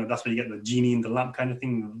 So that's where you get the genie in the lamp kind of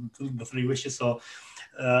thing, the three wishes. So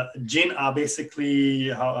Jinn are basically,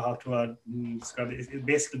 how to describe it?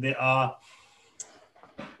 Basically, they are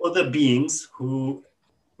other beings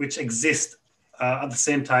which exist at the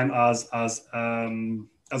same time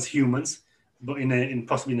as humans, but in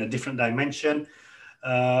possibly in a different dimension.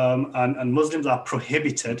 And Muslims are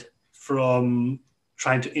prohibited from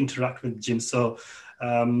trying to interact with jinn. So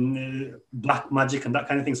black magic and that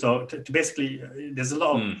kind of thing. So to basically, there's a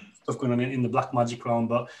lot of stuff going on in the black magic realm.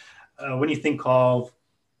 But when you think of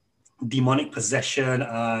demonic possession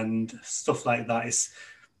and stuff like that, it's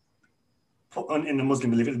in the Muslim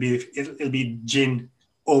belief, it'll be jinn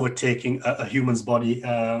overtaking a human's body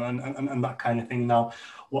and that kind of thing. Now,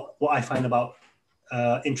 what I find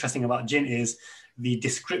interesting about jinn is the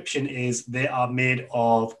description is they are made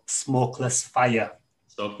of smokeless fire.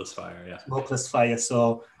 Smokeless fire, yeah. Smokeless fire.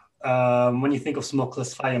 So when you think of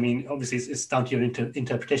smokeless fire, I mean, obviously it's down to your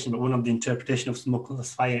interpretation, but one of the interpretation of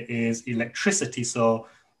smokeless fire is electricity, so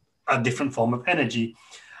a different form of energy.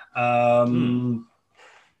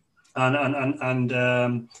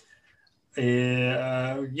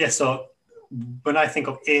 Yeah, so when I think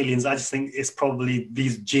of aliens, I just think it's probably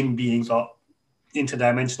these jinn beings or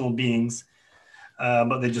interdimensional beings,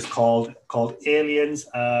 but they're just called aliens,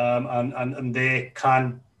 and they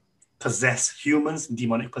can possess humans,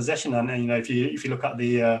 demonic possession. And you know, if you look at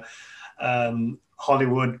the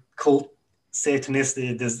Hollywood cult Satanists,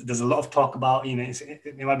 there's a lot of talk about, you know,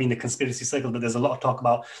 it might be in the conspiracy circle, but there's a lot of talk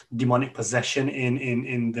about demonic possession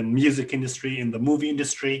in the music industry, in the movie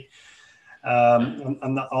industry.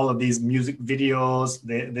 And all of these music videos,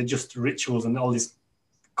 they're just rituals, and all these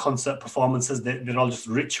concert performances, they're all just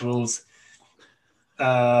rituals.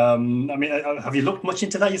 I mean, have you looked much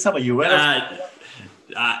into that yourself? Are you aware of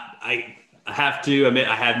I have to admit,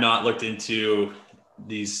 I have not looked into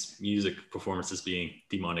these music performances being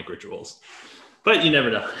demonic rituals, but you never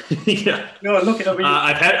know. Yeah. No, look, I mean,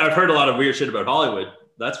 I've heard a lot of weird shit about Hollywood.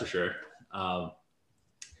 That's for sure.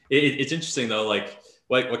 It's interesting though. Like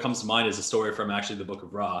what comes to mind is a story from actually the Book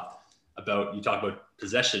of Ra about, you talk about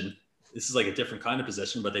possession. This is like a different kind of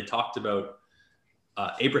possession, but they talked about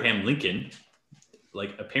Abraham Lincoln.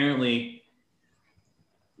 Like apparently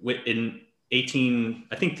in 18,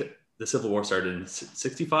 I think the Civil War started in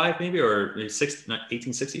 65 maybe, or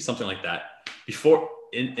 1860, something like that. Before,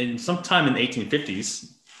 in sometime in the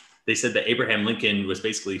 1850s, they said that Abraham Lincoln was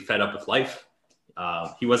basically fed up with life.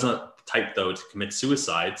 He wasn't a type though to commit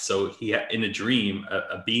suicide. So he, in a dream,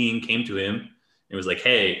 a being came to him and was like,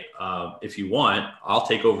 hey, if you want, I'll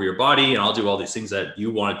take over your body and I'll do all these things that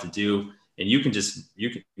you wanted to do. And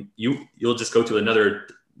you'll just go to another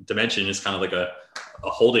dimension. It's kind of like a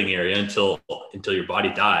holding area until your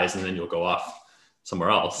body dies, and then you'll go off somewhere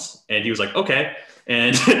else. And he was like, okay.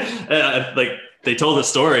 And like they told the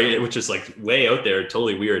story, which is like way out there,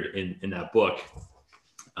 totally weird in that book.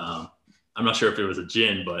 I'm not sure if it was a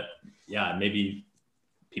jinn, but yeah, maybe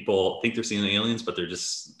people think they're seeing the aliens, but they're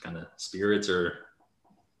just kind of spirits or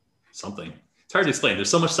something. It's hard to explain. There's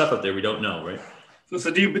so much stuff out there we don't know, right? So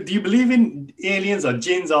do you believe in aliens or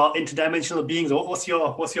jinns or interdimensional beings? Or what's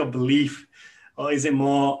your belief? Or is it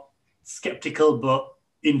more skeptical but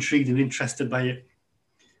intrigued and interested by it?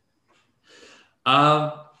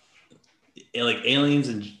 Like aliens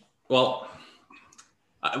and, well,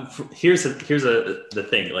 here's the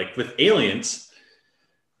thing. Like with aliens,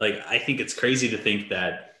 like I think it's crazy to think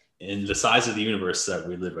that in the size of the universe that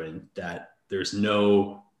we live in, that there's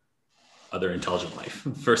no other intelligent life.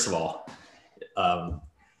 First of all,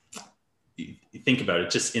 you think about it,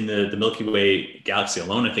 just in the Milky Way galaxy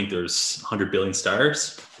alone, I think there's 100 billion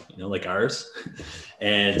stars, you know, like ours.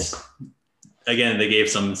 And again, they gave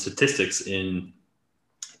some statistics in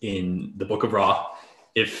the Book of Ra.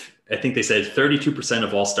 I think they said 32%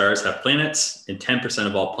 of all stars have planets and 10%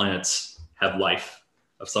 of all planets have life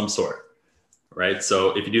of some sort, right?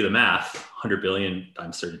 So if you do the math, 100 billion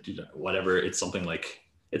times 32, whatever, it's something like,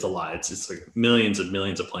 it's a lot. It's like millions and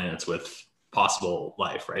millions of planets with possible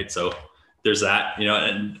life, right? So there's that, you know.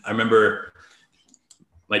 And I remember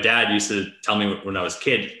my dad used to tell me when I was a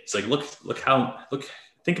kid, he's like,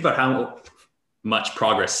 think about how much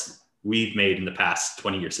progress we've made in the past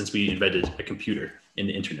 20 years since we invented a computer and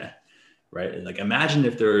the internet, right? And like, imagine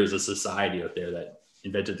if there is a society out there that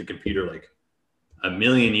invented the computer like 1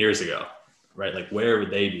 million years ago, right? Like, where would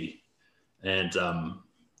they be? And,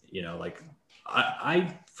 you know, like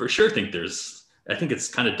I for sure think I think it's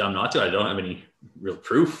kind of dumb not to. I don't have any real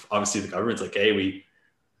proof. Obviously the government's like, hey, we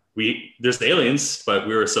there's the aliens, but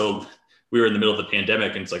we were in the middle of the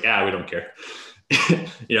pandemic and it's like, we don't care.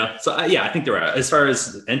 You know? So yeah, I think there are, as far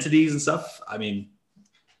as entities and stuff, I mean,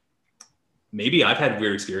 maybe I've had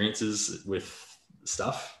weird experiences with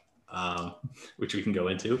stuff, which we can go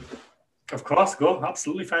into. Of course, go.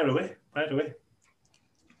 Absolutely. Fire away.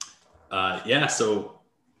 Yeah. So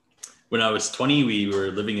when I was 20, we were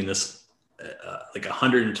living in this like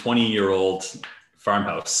 120-year-old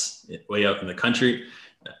farmhouse way out in the country,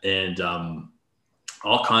 and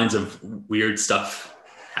all kinds of weird stuff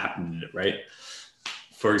happened, right?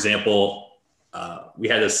 For example, we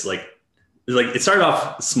had this it started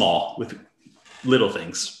off small with little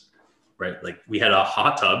things, right? Like we had a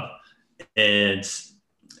hot tub and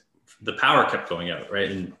the power kept going out, right?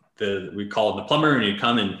 And we called the plumber and he'd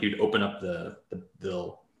come and he'd open up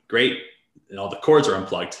the grate and all the cords are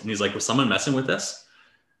unplugged. And he's like, was someone messing with this?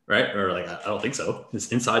 Right? Or like, I don't think so.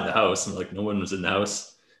 It's inside the house. And like, no one was in the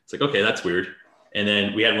house. It's like, okay, that's weird. And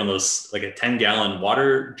then we had one of those, like a 10-gallon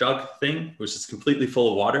water jug thing, which is completely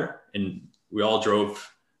full of water. And we all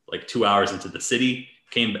drove like 2 hours into the city.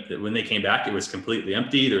 When they came back, it was completely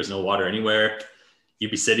empty. There was no water anywhere.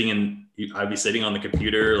 I'd be sitting on the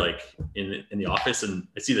computer, like in the office, and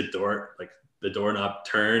I see the doorknob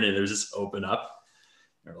turn and there's just open up.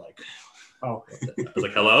 And we're like, Oh, I was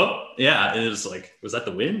like, hello? Yeah. And it was like, was that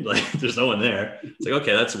the wind? Like, there's no one there. It's like,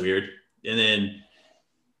 okay, that's weird. And then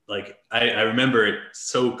like, I remember it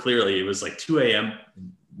so clearly. It was like 2 a.m.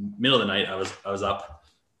 middle of the night. I was up,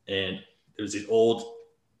 and there was these old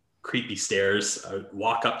creepy stairs. I was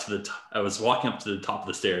walking up to the top of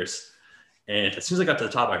the stairs. And as soon as I got to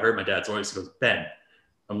the top, I heard my dad's voice. He goes, Ben.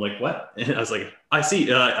 I'm like, what? And I was like, I see.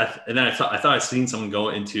 And then I thought I'd seen someone go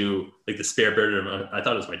into like the spare bedroom. I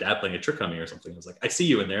thought it was my dad playing a trick on me or something. I was like, I see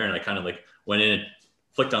you in there. And I kind of like went in,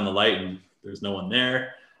 flicked on the light, and there's no one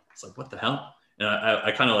there. It's like, what the hell? And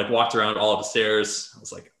I kind of like walked around all of the stairs. I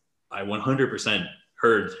was like, I 100%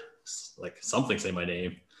 heard like something say my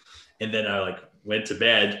name. And then I like went to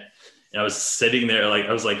bed, and I was sitting there. Like,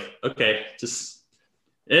 I was like, okay,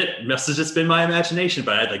 it must have just been my imagination,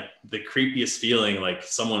 but I had like the creepiest feeling, like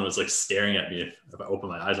someone was like staring at me. If I open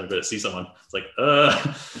my eyes, I'm going to see someone. It's like,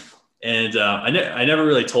 and I never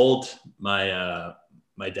really told my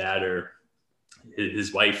my dad or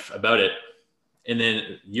his wife about it. And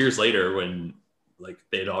then years later, when like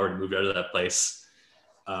they had already moved out of that place,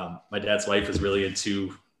 my dad's wife was really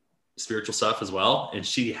into spiritual stuff as well, and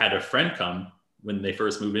she had a friend come when they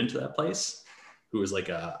first moved into that place, who was like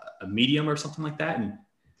a medium or something like that, and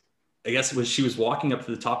I guess when she was walking up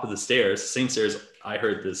to the top of the stairs, same stairs, I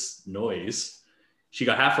heard this noise. She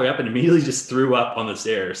got halfway up and immediately just threw up on the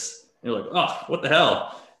stairs. And they're like, oh, what the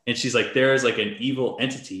hell? And she's like, there's like an evil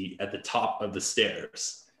entity at the top of the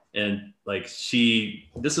stairs. And like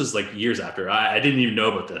this was like years after. I didn't even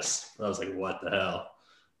know about this. I was like, what the hell?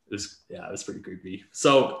 It was pretty creepy.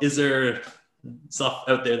 So is there stuff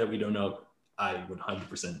out there that we don't know? I would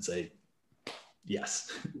 100% say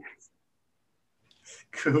yes.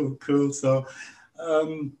 Cool. So, I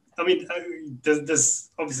mean, there's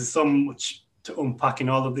obviously so much to unpack in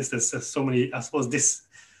all of this. There's so many. I suppose this.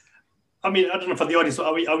 I mean, I don't know for the audience.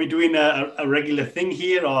 Are we doing a regular thing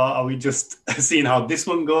here, or are we just seeing how this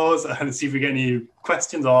one goes and see if we get any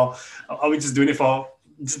questions, or are we just doing it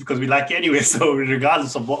just because we like it anyway? So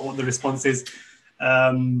regardless of what the response is,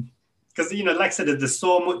 because like I said, there's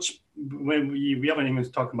so much. When we haven't even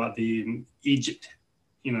talked about the Egypt,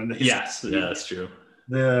 the history. Yes, yeah, that's true.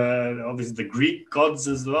 Obviously the Greek gods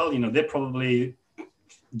as well, they're probably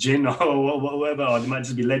Jinn or whatever, or they might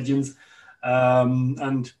just be legends.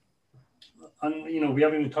 And we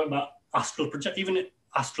haven't even talked about astral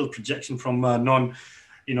projection from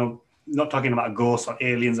not talking about ghosts or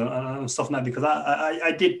aliens and stuff like that, because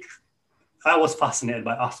I was fascinated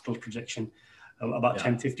by astral projection about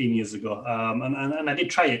 10, 15 years ago. And I did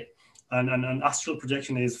try it. And astral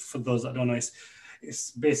projection is, for those that don't know,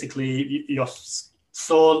 it's basically your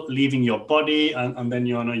soul leaving your body, and then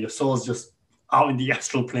your soul's just out in the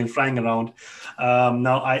astral plane flying around.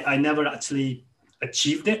 Now I never actually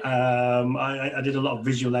achieved it. I did a lot of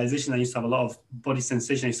visualization. I used to have a lot of body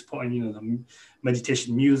sensation. I used to put in the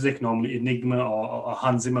meditation music, normally Enigma or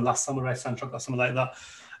Hans Zimmer Last Samurai soundtrack or something like that.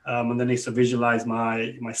 And then I used to visualize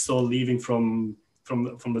my soul leaving from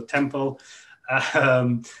the temple.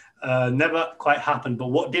 Never quite happened, but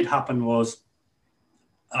what did happen was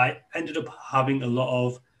I ended up having a lot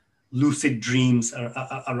of lucid dreams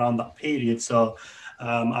around that period. So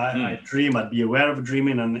I dream, I'd be aware of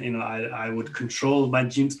dreaming, and I would control my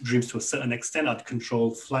dreams to a certain extent. I'd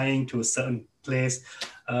control flying to a certain place,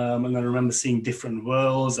 and I remember seeing different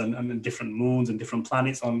worlds and different moons and different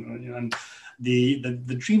planets and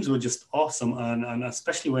the dreams were just awesome, and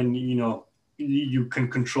especially when you can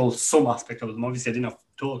control some aspect of them. Obviously, I didn't have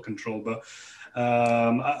total control, but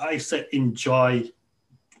I used to enjoy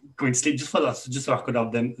going to sleep just so I could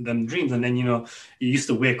have them dreams. And then you used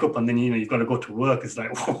to wake up, and then you've got to go to work. It's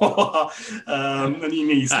like and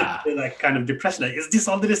you sleep like kind of depression. Like, is this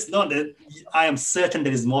all there is? No, I am certain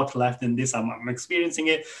there is more to life than this. I'm experiencing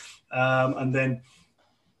it, and then.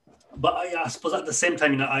 But I suppose at the same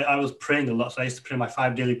time, I was praying a lot. So I used to pray my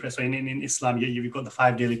 5 daily prayers. So in Islam, you've got the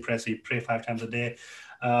 5 daily prayers. So you pray 5 times a day.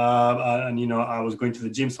 And I was going to the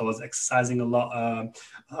gym, so I was exercising a lot.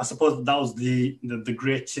 I suppose that was the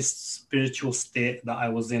greatest spiritual state that I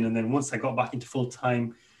was in. And then once I got back into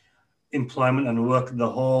full-time employment and work, the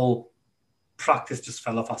whole practice just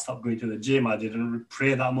fell off. I stopped going to the gym. I didn't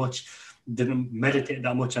pray that much, didn't meditate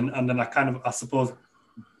that much. And then I suppose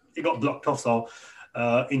it got blocked off. So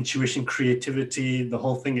intuition, creativity, the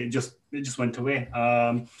whole thing, it just went away.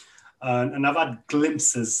 And I've had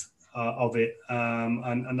glimpses of it,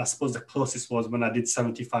 and I suppose the closest was when I did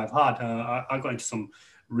 75 hard. I got into some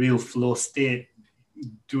real flow state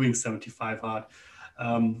doing 75 hard,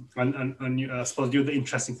 and I suppose the other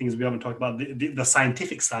interesting things we haven't talked about, the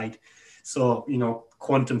scientific side. So,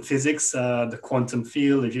 quantum physics, the quantum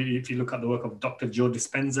field, if you look at the work of Dr. Joe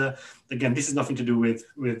Dispenza, again, this is nothing to do with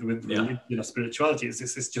religion or spirituality.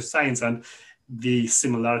 It's just science, and the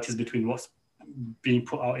similarities between what's being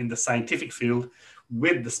put out in the scientific field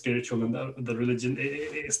with the spiritual and the religion.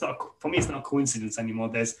 It's not, for me, it's not a coincidence anymore.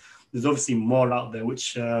 There's obviously more out there,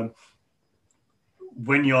 which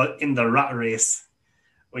when you're in the rat race,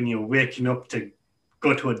 when you're waking up to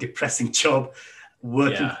go to a depressing job,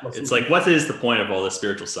 working. It's like, what is the point of all this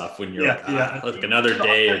spiritual stuff when you're like another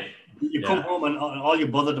day? You come home and all you're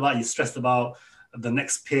bothered about, you're stressed about the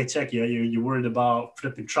next paycheck. You're worried about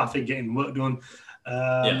flipping traffic, getting work done.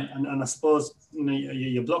 And I suppose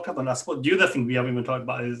you're blocked up. And I suppose the other thing we haven't even talked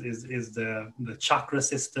about is the chakra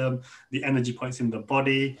system, the energy points in the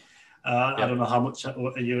body. I don't know how much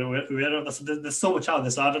you're aware of. There's so much out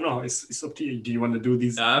there. So I don't know. It's up to you. Do you want to do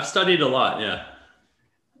these? I've studied a lot.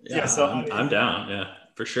 So I'm down. Yeah,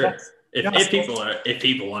 for sure. If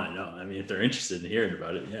people want to know, I mean, if they're interested in hearing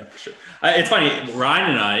about it, yeah, for sure. It's funny.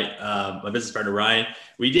 Ryan and I, my business partner Ryan,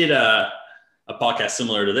 we did a podcast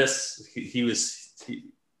similar to this. He was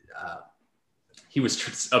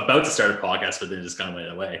about to start a podcast, but then it just kind of went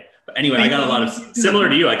away. But anyway, I got a lot of similar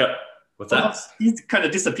to you. What's that? He kind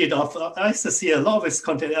of disappeared off. I used to see a lot of his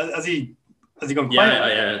content. Has he gone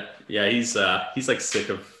quiet? Yeah. He's like sick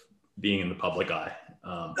of being in the public eye.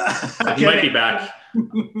 He might be back.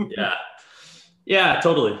 Yeah,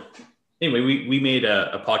 totally. Anyway, we made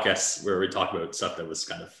a podcast where we talked about stuff that was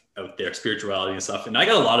kind of out there, spirituality and stuff. And I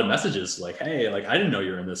got a lot of messages like, hey, like, I didn't know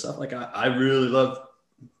you were in this stuff. Like, I really love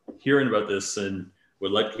hearing about this and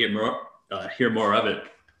would like to hear more of it,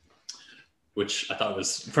 which I thought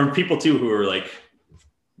was from people too, who were like,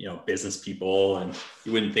 business people, and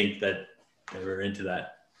you wouldn't think that they were into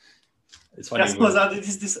that. It's funny. I suppose I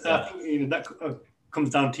think that comes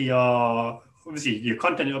down to your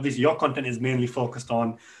content. Obviously, your content is mainly focused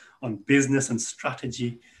on business and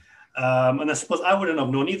strategy. And I suppose I wouldn't have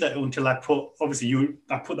known either until I put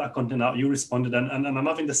that content out. You responded, and I'm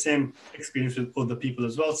having the same experience with other people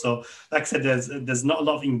as well. So, like I said, there's not a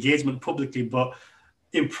lot of engagement publicly, but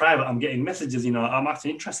in private, I'm getting messages. I'm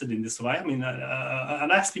actually interested in this. Why? I mean,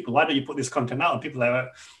 and I ask people, why don't you put this content out? And people are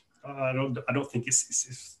like, I don't think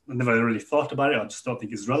it's. I never really thought about it. I just don't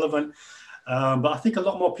think it's relevant. But I think a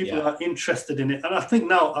lot more people are interested in it, and I think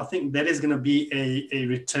there is going to be a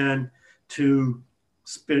return to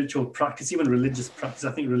spiritual practice, even religious practice.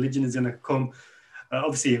 I think religion is going to come.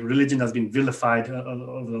 Obviously, religion has been vilified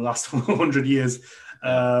over the last 100 years,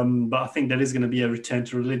 but I think there is going to be a return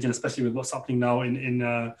to religion, especially with what's happening now.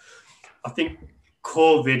 I think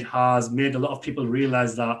COVID has made a lot of people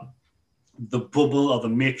realize that the bubble or the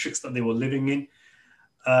matrix that they were living in,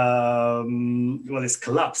 it's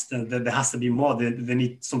collapsed. There has to be more. They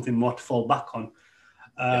need something more to fall back on.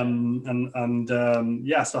 So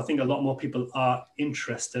I think a lot more people are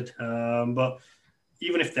interested, but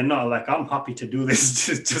even if they're not, like, I'm happy to do this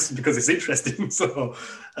just because it's interesting. So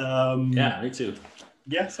me too.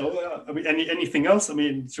 So I mean, anything else? I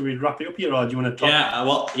mean, should we wrap it up here, or do you want to talk?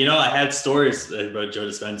 Well, I had stories about Joe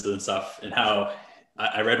Dispenza and stuff, and how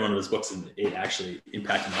I read one of his books and it actually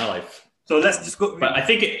impacted my life. So let's just go. But I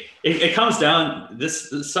think it comes down.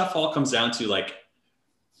 This stuff all comes down to, like,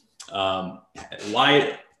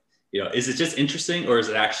 why, is it just interesting, or is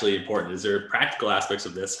it actually important? Is there practical aspects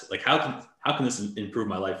of this? Like, how can this improve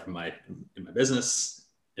my life in my business,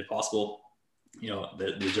 if possible?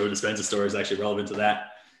 The Joe Dispenza story is actually relevant to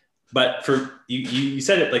that. But for you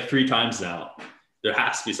said it like 3 times now. There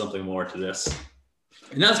has to be something more to this,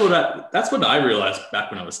 and that's what I realized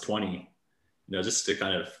back when I was 20. Just to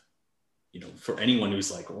kind of, for anyone who's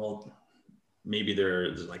like, well, maybe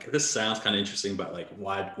there's like, this sounds kind of interesting, but like,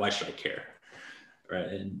 why should I care? Right.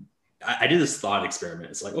 And I did this thought experiment.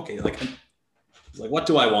 It's like, okay, like what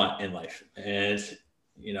do I want in life? And,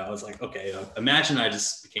 I was like, okay, imagine I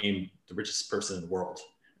just became the richest person in the world.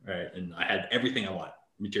 Right. And I had everything I want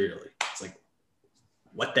materially. It's like,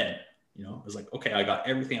 what then? I was like, okay, I got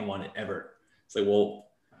everything I wanted ever. It's like, well,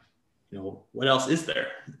 what else is there?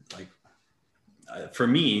 Like, for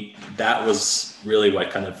me, that was really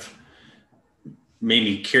what kind of made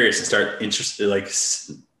me curious and start interested, like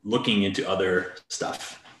looking into other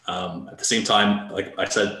stuff. At the same time, like I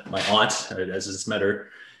said, my aunt, I just met her,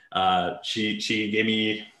 she gave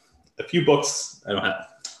me a few books. I don't have,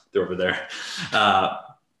 they're over there.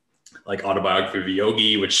 Like Autobiography of a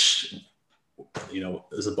Yogi, which,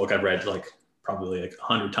 is a book I've read like probably like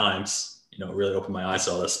 100 times, really opened my eyes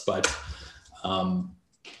to all this. But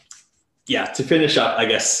to finish up, I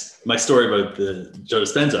guess, my story about the Joe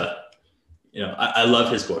Dispenza, I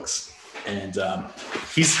love his books, and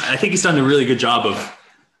I think he's done a really good job of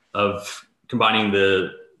of combining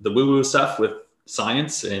the woo-woo stuff with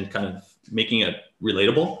science and kind of making it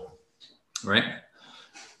relatable, right?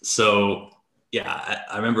 So yeah,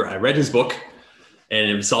 I remember I read his book, and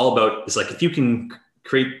it was all about, it's like, if you can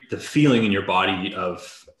create the feeling in your body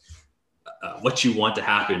of what you want to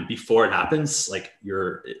happen before it happens, like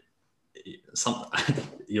some, I'm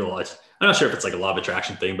not sure if it's like a law of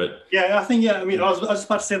attraction thing, but yeah, I think, yeah, I mean, I was just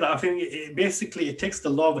about to say that. I think basically it takes the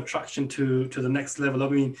law of attraction to the next level. I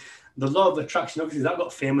mean, the law of attraction, obviously, that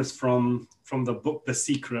got famous from the book The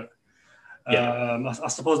Secret. yeah, I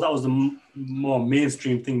suppose that was the more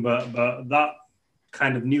mainstream thing, but that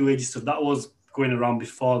kind of new age stuff that was going around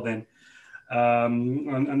before then.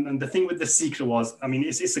 And the thing with The Secret was, I mean,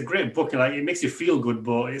 it's a great book, and like it makes you feel good,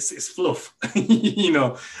 but it's fluff, you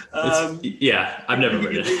know. yeah, I've never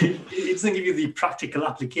read it. It doesn't give you the practical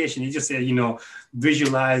application. You just say, you know,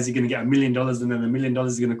 visualize you're going to get $1 million, and then $1 million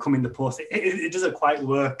is going to come in the post. It doesn't quite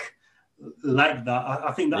work like that.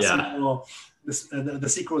 I think that's more. The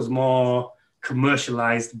Secret was more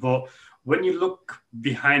commercialized, but when you look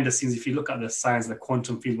behind the scenes, if you look at the science, the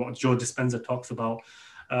quantum field, what Joe Dispenza talks about,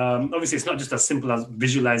 obviously it's not just as simple as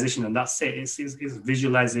visualization and that's it. It's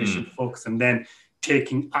visualization, focus, and then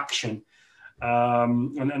taking action.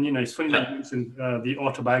 And you know, it's funny that you mentioned the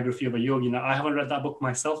autobiography of a yogi. Now, I haven't read that book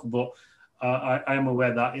myself, but I am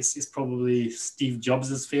aware that it's probably Steve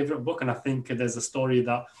Jobs' favorite book, and I think there's a story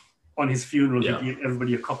that on his funeral he gave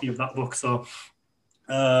everybody a copy of that book. So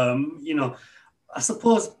you know, I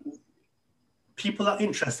suppose people are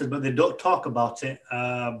interested, but they don't talk about it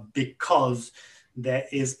because there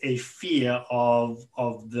is a fear of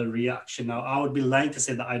the reaction. Now, I would be lying to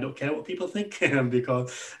say that I don't care what people think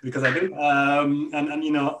because I do. And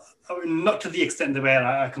you know, I mean, not to the extent where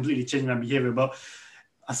I completely change my behavior, but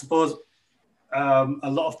I suppose a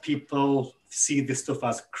lot of people see this stuff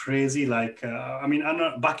as crazy. Like, I mean, I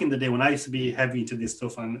know back in the day when I used to be heavy into this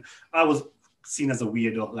stuff, and I was seen as a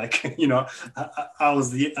weirdo, like, you know, I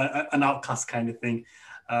was an outcast kind of thing.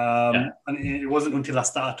 And it wasn't until I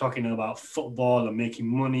started talking about football and making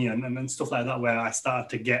money and stuff like that where I started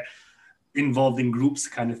to get involved in groups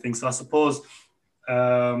kind of thing. So I suppose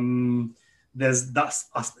people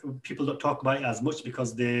don't talk about it as much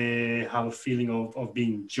because they have a feeling of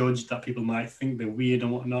being judged, that people might think they're weird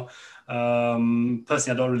and whatnot.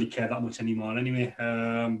 Personally, I don't really care that much anymore anyway.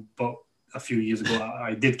 But a few years ago,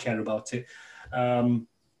 I did care about it.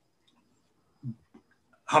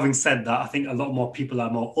 Having said that, I think a lot more people are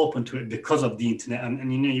more open to it because of the internet.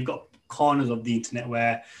 And you know, you've got corners of the internet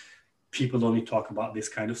where people only talk about this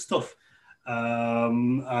kind of stuff.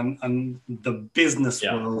 And the business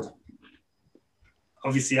world,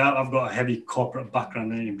 obviously, I've got a heavy corporate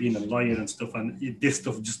background and being a lawyer and stuff, and this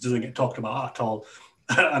stuff just doesn't get talked about at all.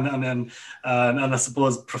 and I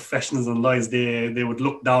suppose professionals and lawyers, they would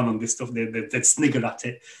look down on this stuff. They'd snigger at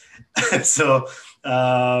it. So,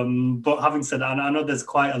 but having said that, I know there's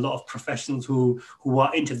quite a lot of professionals who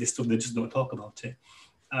are into this stuff. They just don't talk about it.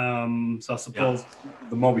 So I suppose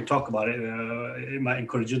the more we talk about it, it might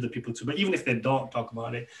encourage other people to. But even if they don't talk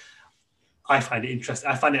about it, I find it interesting.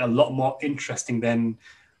 I find it a lot more interesting than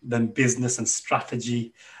business and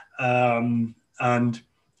strategy. And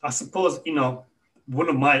I suppose, you know, one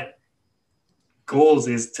of my goals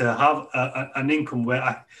is to have an income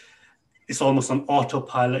where it's almost on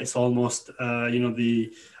autopilot. It's almost, you know,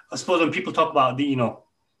 I suppose when people talk about you know,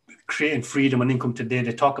 creating freedom and income today,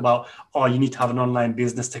 they talk about, oh, you need to have an online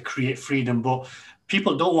business to create freedom. But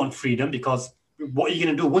people don't want freedom because what are you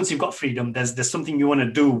going to do once you've got freedom? There's something you want to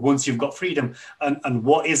do once you've got freedom. And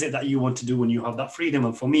what is it that you want to do when you have that freedom?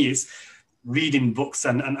 And for me, it's reading books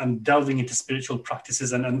and delving into spiritual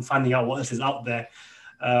practices and finding out what else is out there.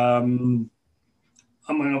 I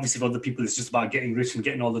mean, obviously for other people, it's just about getting rich and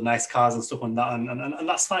getting all the nice cars and stuff like that. And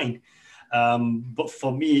that's fine. But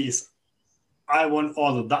for me, I want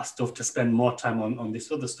all of that stuff to spend more time on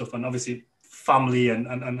this other stuff. And obviously family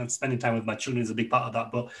and spending time with my children is a big part of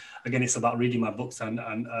that. But again, it's about reading my books and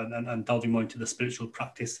delving more into the spiritual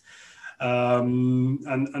practice.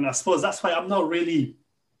 And I suppose that's why I've never really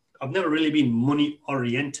been money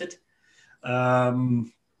oriented. But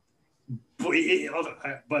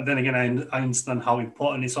then again, I understand how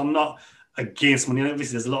important it is. So I'm not against money.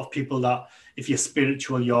 Obviously, there's a lot of people that if you're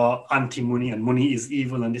spiritual, you're anti-money and money is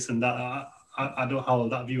evil and this and that. I don't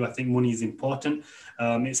hold that view. I think money is important.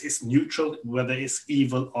 It's neutral. Whether it's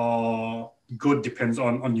evil or good depends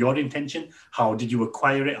on your intention. How did you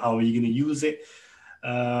acquire it? How are you going to use it?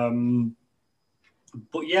 But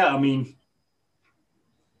yeah, I mean,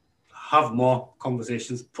 have more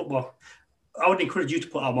conversations, put more I would encourage you to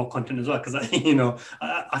put out more content as well, because I think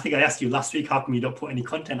I asked you last week, how come you don't put any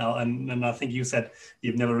content out, and I think you said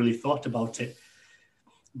you've never really thought about it.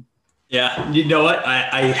 Yeah, you know what?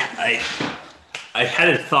 I had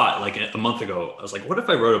a thought like a month ago. I was like, what if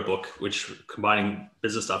I wrote a book which combining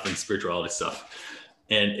business stuff and spirituality stuff,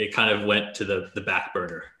 and it kind of went to the back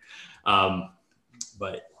burner.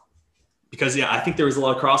 But because I think there was a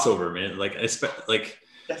lot of crossover, man. Like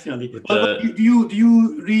Definitely. Well, do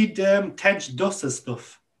you read Tej Dosa's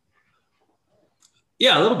stuff?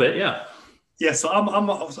 Yeah, a little bit. Yeah. Yeah, so I've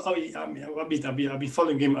been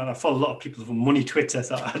following him, and I follow a lot of people from Money Twitter.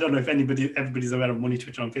 So I don't know if everybody's aware of Money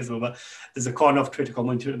Twitter on Facebook, but there's a corner of Twitter called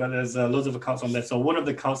Money Twitter, but there's loads of accounts on there. So one of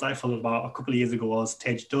the accounts I followed about a couple of years ago was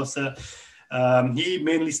Tej Dosa. He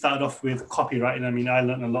mainly started off with copywriting. I mean, I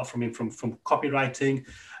learned a lot from him from copywriting.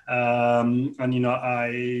 And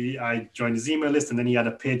I joined his email list, and then he had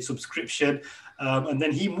a paid subscription. And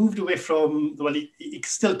then he moved away from, well, he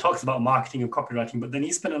still talks about marketing and copywriting, but then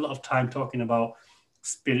he spent a lot of time talking about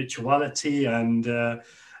spirituality. And to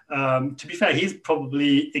be fair, he's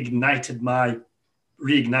probably reignited my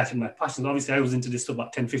passion. Obviously, I was into this stuff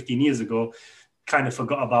about 10, 15 years ago, kind of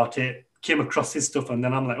forgot about it, came across his stuff, and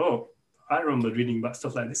then I'm like, oh, I remember reading about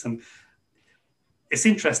stuff like this. And it's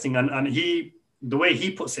interesting. And the way he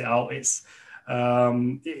puts it out, it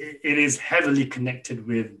is heavily connected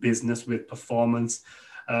with business, with performance.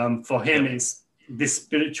 For him, it's this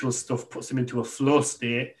spiritual stuff puts him into a flow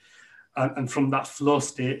state, and from that flow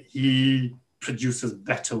state, he produces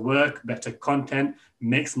better work, better content,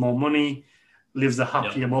 makes more money, lives a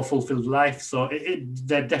happier, more fulfilled life. So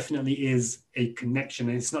there definitely is a connection,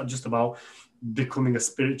 and it's not just about becoming a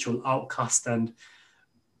spiritual outcast and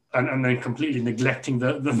then completely neglecting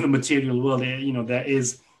the material world. There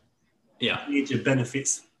is major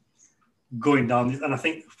benefits going down this. And I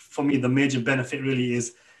think for me, the major benefit really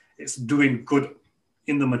is it's doing good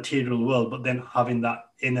in the material world, but then having that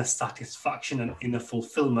inner satisfaction and inner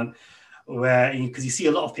fulfillment, where, because you see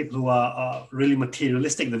a lot of people who are really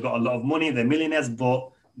materialistic, they've got a lot of money, they're millionaires,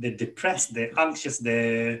 but they're depressed, they're anxious,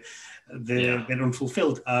 they're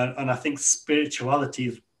unfulfilled. And I think spirituality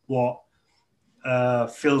is what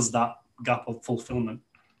fills that gap of fulfillment.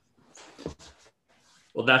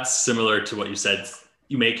 Well, that's similar to what you said.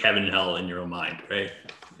 You make heaven and hell in your own mind, right?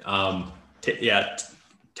 Tej.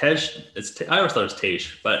 I always thought it was Tej,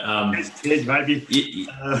 but Tej might be.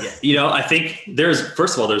 I think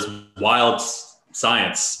first of all, there's wild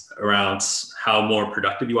science around how more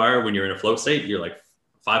productive you are when you're in a flow state. You're like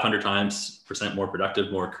 500% more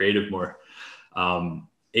productive, more creative, more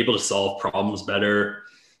able to solve problems better.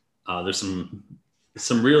 There's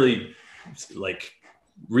some really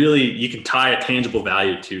you can tie a tangible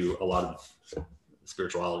value to a lot of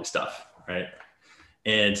spirituality stuff, right?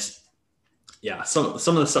 And some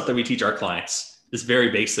of the stuff that we teach our clients is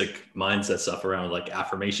very basic mindset stuff around like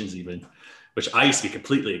affirmations, even, which I used to be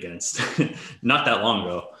completely against not that long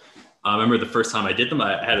ago. I remember the first time I did them,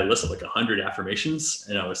 I had a list of like 100 affirmations,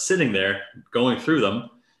 and I was sitting there going through them,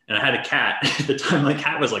 and I had a cat at the time. My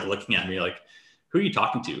cat was like looking at me like, who are you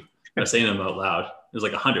talking to? I was saying them out loud. It was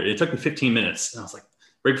like 100. It took me 15 minutes. And I was like,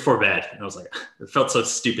 right before bed. And I was like, it felt so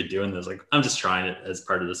stupid doing this. Like, I'm just trying it as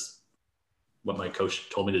part of this, what my coach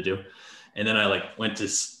told me to do. And then I went to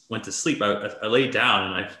sleep. I laid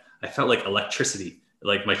down, and I felt like electricity.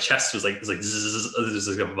 Like my chest was like zzz, it was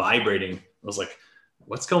like vibrating. I was like,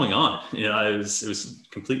 what's going on? It was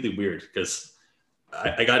completely weird, because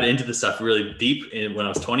I got into this stuff really deep when I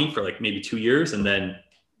was 20 for like maybe 2 years. And then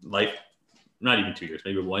life, not even 2 years,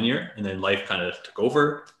 maybe 1 year. And then life kind of took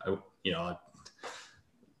over,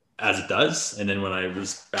 as it does. And then when I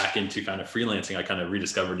was back into kind of freelancing, I kind of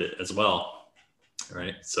rediscovered it as well.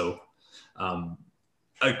 Right. So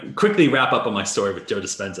I quickly wrap up on my story with Joe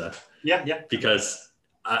Dispenza. Yeah. Because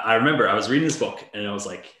I remember I was reading this book, and I was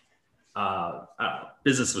like, I don't know,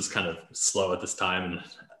 business was kind of slow at this time. And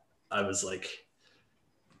I was like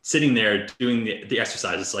sitting there doing the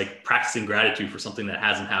exercises, like practicing gratitude for something that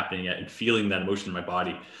hasn't happened yet, and feeling that emotion in my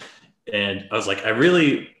body. And I was like,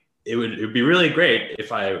 it would be really great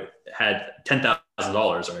if I had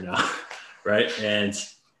 $10,000 right now. Right. And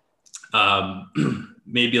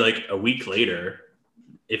maybe like a week later,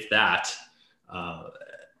 if that,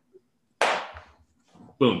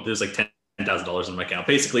 boom, there's like $10,000 in my account.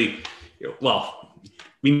 Basically,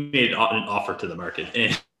 we made an offer to the market,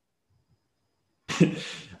 and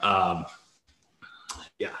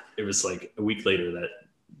it was like a week later that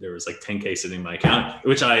there was like 10K sitting in my account,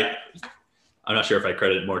 which I I'm not sure if I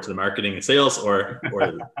credit it more to the marketing and sales or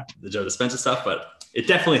the Joe Dispenza stuff, but it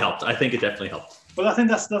definitely helped. I think it definitely helped. Well, I think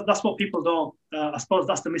that's what people don't. I suppose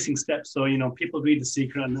that's the missing step. So people read The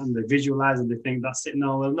Secret and they visualize and they think that's it.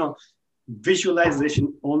 No, well, no.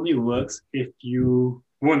 Visualization only works if you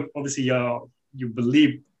obviously you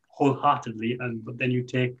believe wholeheartedly, but then you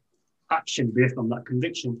take action based on that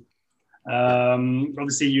conviction.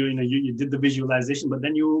 Obviously, you did the visualization, but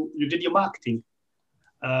then you did your marketing.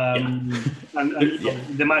 And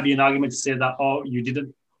there might be an argument to say that you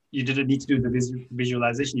didn't need to do the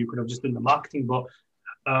visualization. You could have just done the marketing, but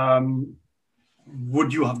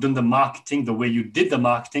would you have done the marketing the way you did the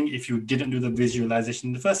marketing if you didn't do the visualization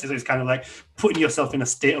in the first place? So it's kind of like putting yourself in a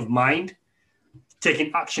state of mind,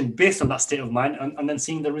 taking action based on that state of mind, and then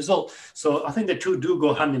seeing the result. So I think the two do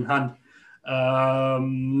go hand in hand.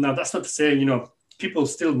 Now, that's not to say, people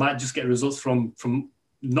still might just get results from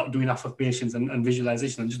not doing affirmations and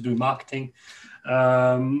visualization and just doing marketing,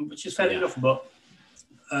 which is fair enough. But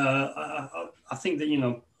I think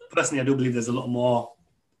that, personally, I do believe there's a lot more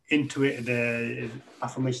into it. The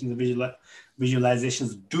affirmations and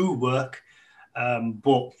visualizations do work.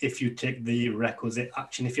 But if you take the requisite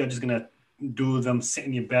action, if you're just going to do them, sit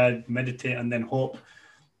in your bed, meditate, and then hope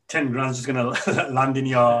 10 grand is just going to land in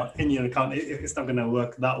your account, it's not going to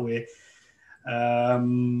work that way.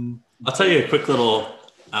 I'll tell you a quick little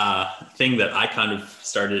thing that I kind of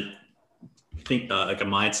started like a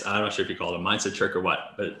mindset. I'm not sure if you call it a mindset trick or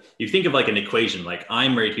what, but you think of like an equation, like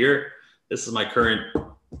I'm right here. This is my current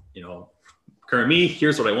me.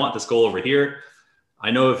 Here's what I want, this goal over here. I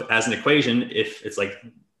know if as an equation, if it's like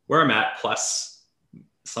where I'm at plus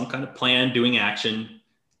some kind of plan, doing action,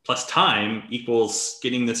 plus time equals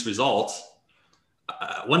getting this result.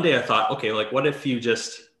 One day I thought, okay, like what if you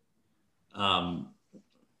just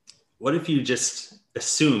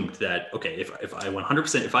assumed that, okay, if I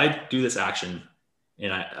 100%, if I do this action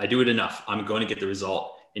and I do it enough, I'm going to get the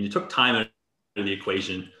result. And you took time out of the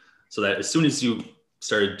equation so that as soon as you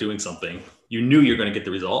started doing something, you knew you're going to get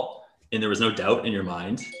the result and there was no doubt in your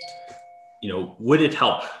mind, would it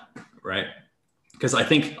help? Right? Because I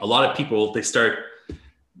think a lot of people, they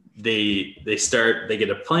get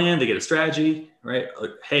a plan, they get a strategy, right?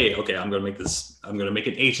 Like, hey, okay, I'm going to make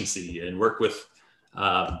an agency and work with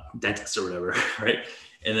dentists or whatever, right?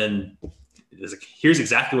 And then it's like, here's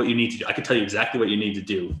exactly what you need to do. I can tell you exactly what you need to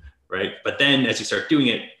do, right? But then as you start doing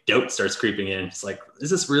it, doubt starts creeping in. It's like, is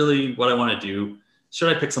this really what I want to do?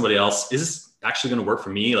 Should I pick somebody else? Is this actually going to work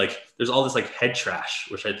for me? Like there's all this like head trash,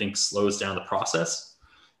 which I think slows down the process.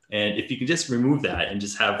 And if you can just remove that and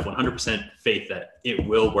just have 100% faith that it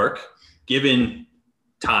will work, given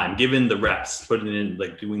time, given the reps, putting in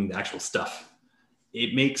like doing the actual stuff,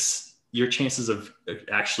 it makes your chances of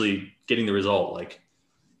actually getting the result like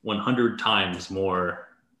 100 times more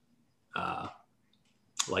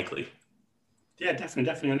likely. Yeah,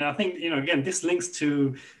 definitely. And I think, again, this links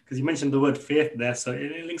to, because you mentioned the word faith there, so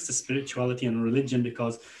it links to spirituality and religion,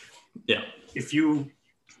 because if you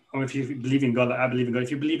believe in God, like I believe in God,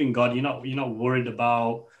 if you believe in God, you're not worried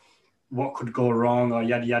about what could go wrong or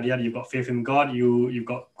yada, yada, yada. You've got faith in God, you've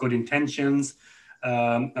got good intentions,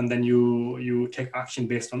 and then you take action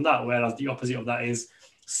based on that. Whereas the opposite of that is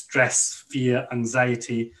stress, fear,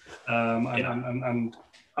 anxiety, and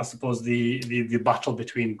I suppose the battle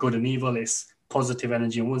between good and evil is positive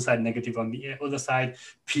energy on one side, negative on the other side,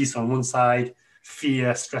 peace on one side,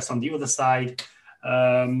 fear, stress on the other side.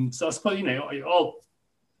 So I suppose, it all,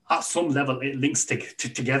 at some level, it links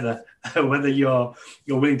together. Whether you're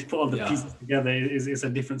willing to put all the pieces together is a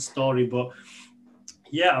different story. But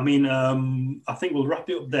yeah, I mean, I think we'll wrap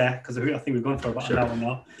it up there because I think we've gone for about an hour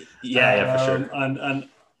now. Yeah, for sure. And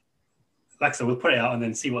like I said, we'll put it out and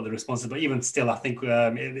then see what the response is. But even still, I think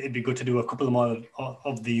it'd be good to do a couple more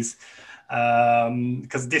of these.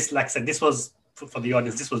 Because this, like I said, this was, for the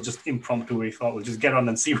audience, this was just impromptu. We thought we'll just get on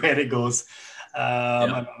and see where it goes.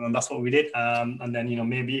 And that's what we did. And then,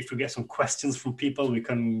 maybe if we get some questions from people, we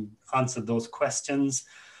can answer those questions.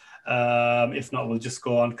 If not, we'll just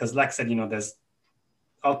go on. Because like I said,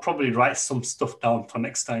 I'll probably write some stuff down for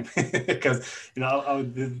next time. Because, because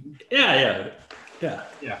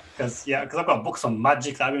I've got books on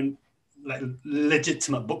magic. I mean, like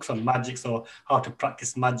legitimate books on magic. So how to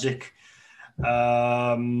practice magic.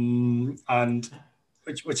 And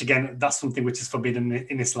which again, that's something which is forbidden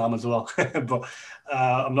in Islam as well. But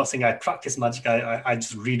I'm not saying I practice magic. I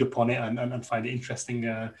just read upon it and find it interesting.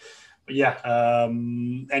 But yeah,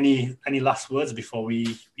 any last words before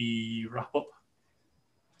we wrap up?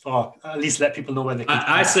 Or at least let people know where they can.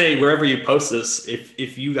 I say wherever you post this,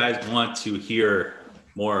 if you guys want to hear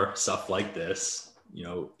more stuff like this,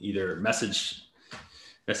 either message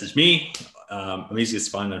me I'm easiest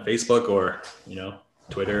to find on Facebook or,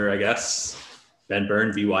 Twitter, I guess. Ben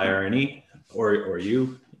Byrne, Byrne, or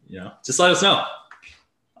you, just let us know.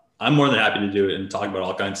 I'm more than happy to do it and talk about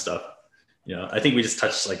all kinds of stuff. I think we just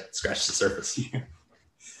scratched the surface.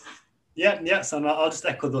 Yeah. So I'll just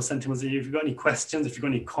echo those sentiments. If you've got any questions, if you've got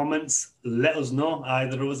any comments, let us know.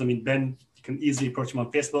 Either of us. I mean, Ben, you can easily approach him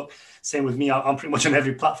on Facebook. Same with me. I'm pretty much on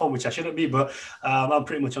every platform, which I shouldn't be, but I'm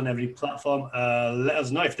pretty much on every platform. Let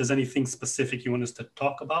us know if there's anything specific you want us to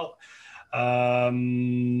talk about.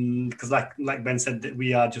 Because like Ben said, that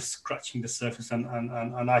we are just scratching the surface,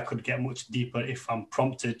 and I could get much deeper if I'm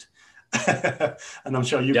prompted. And I'm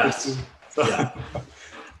sure you could too. So, yeah.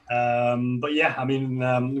 But yeah, I mean,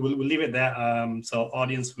 we'll leave it there. So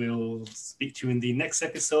audience, will speak to you in the next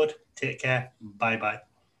episode. Take care. Bye.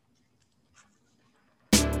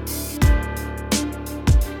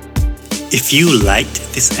 If you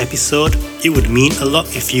liked this episode, it would mean a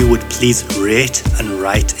lot if you would please rate and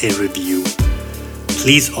write a review.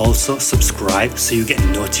 Please also subscribe so you get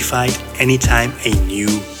notified anytime a new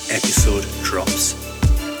episode drops.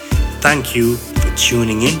 Thank you for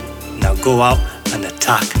tuning in. Now go out and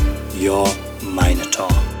attack your Minotaur.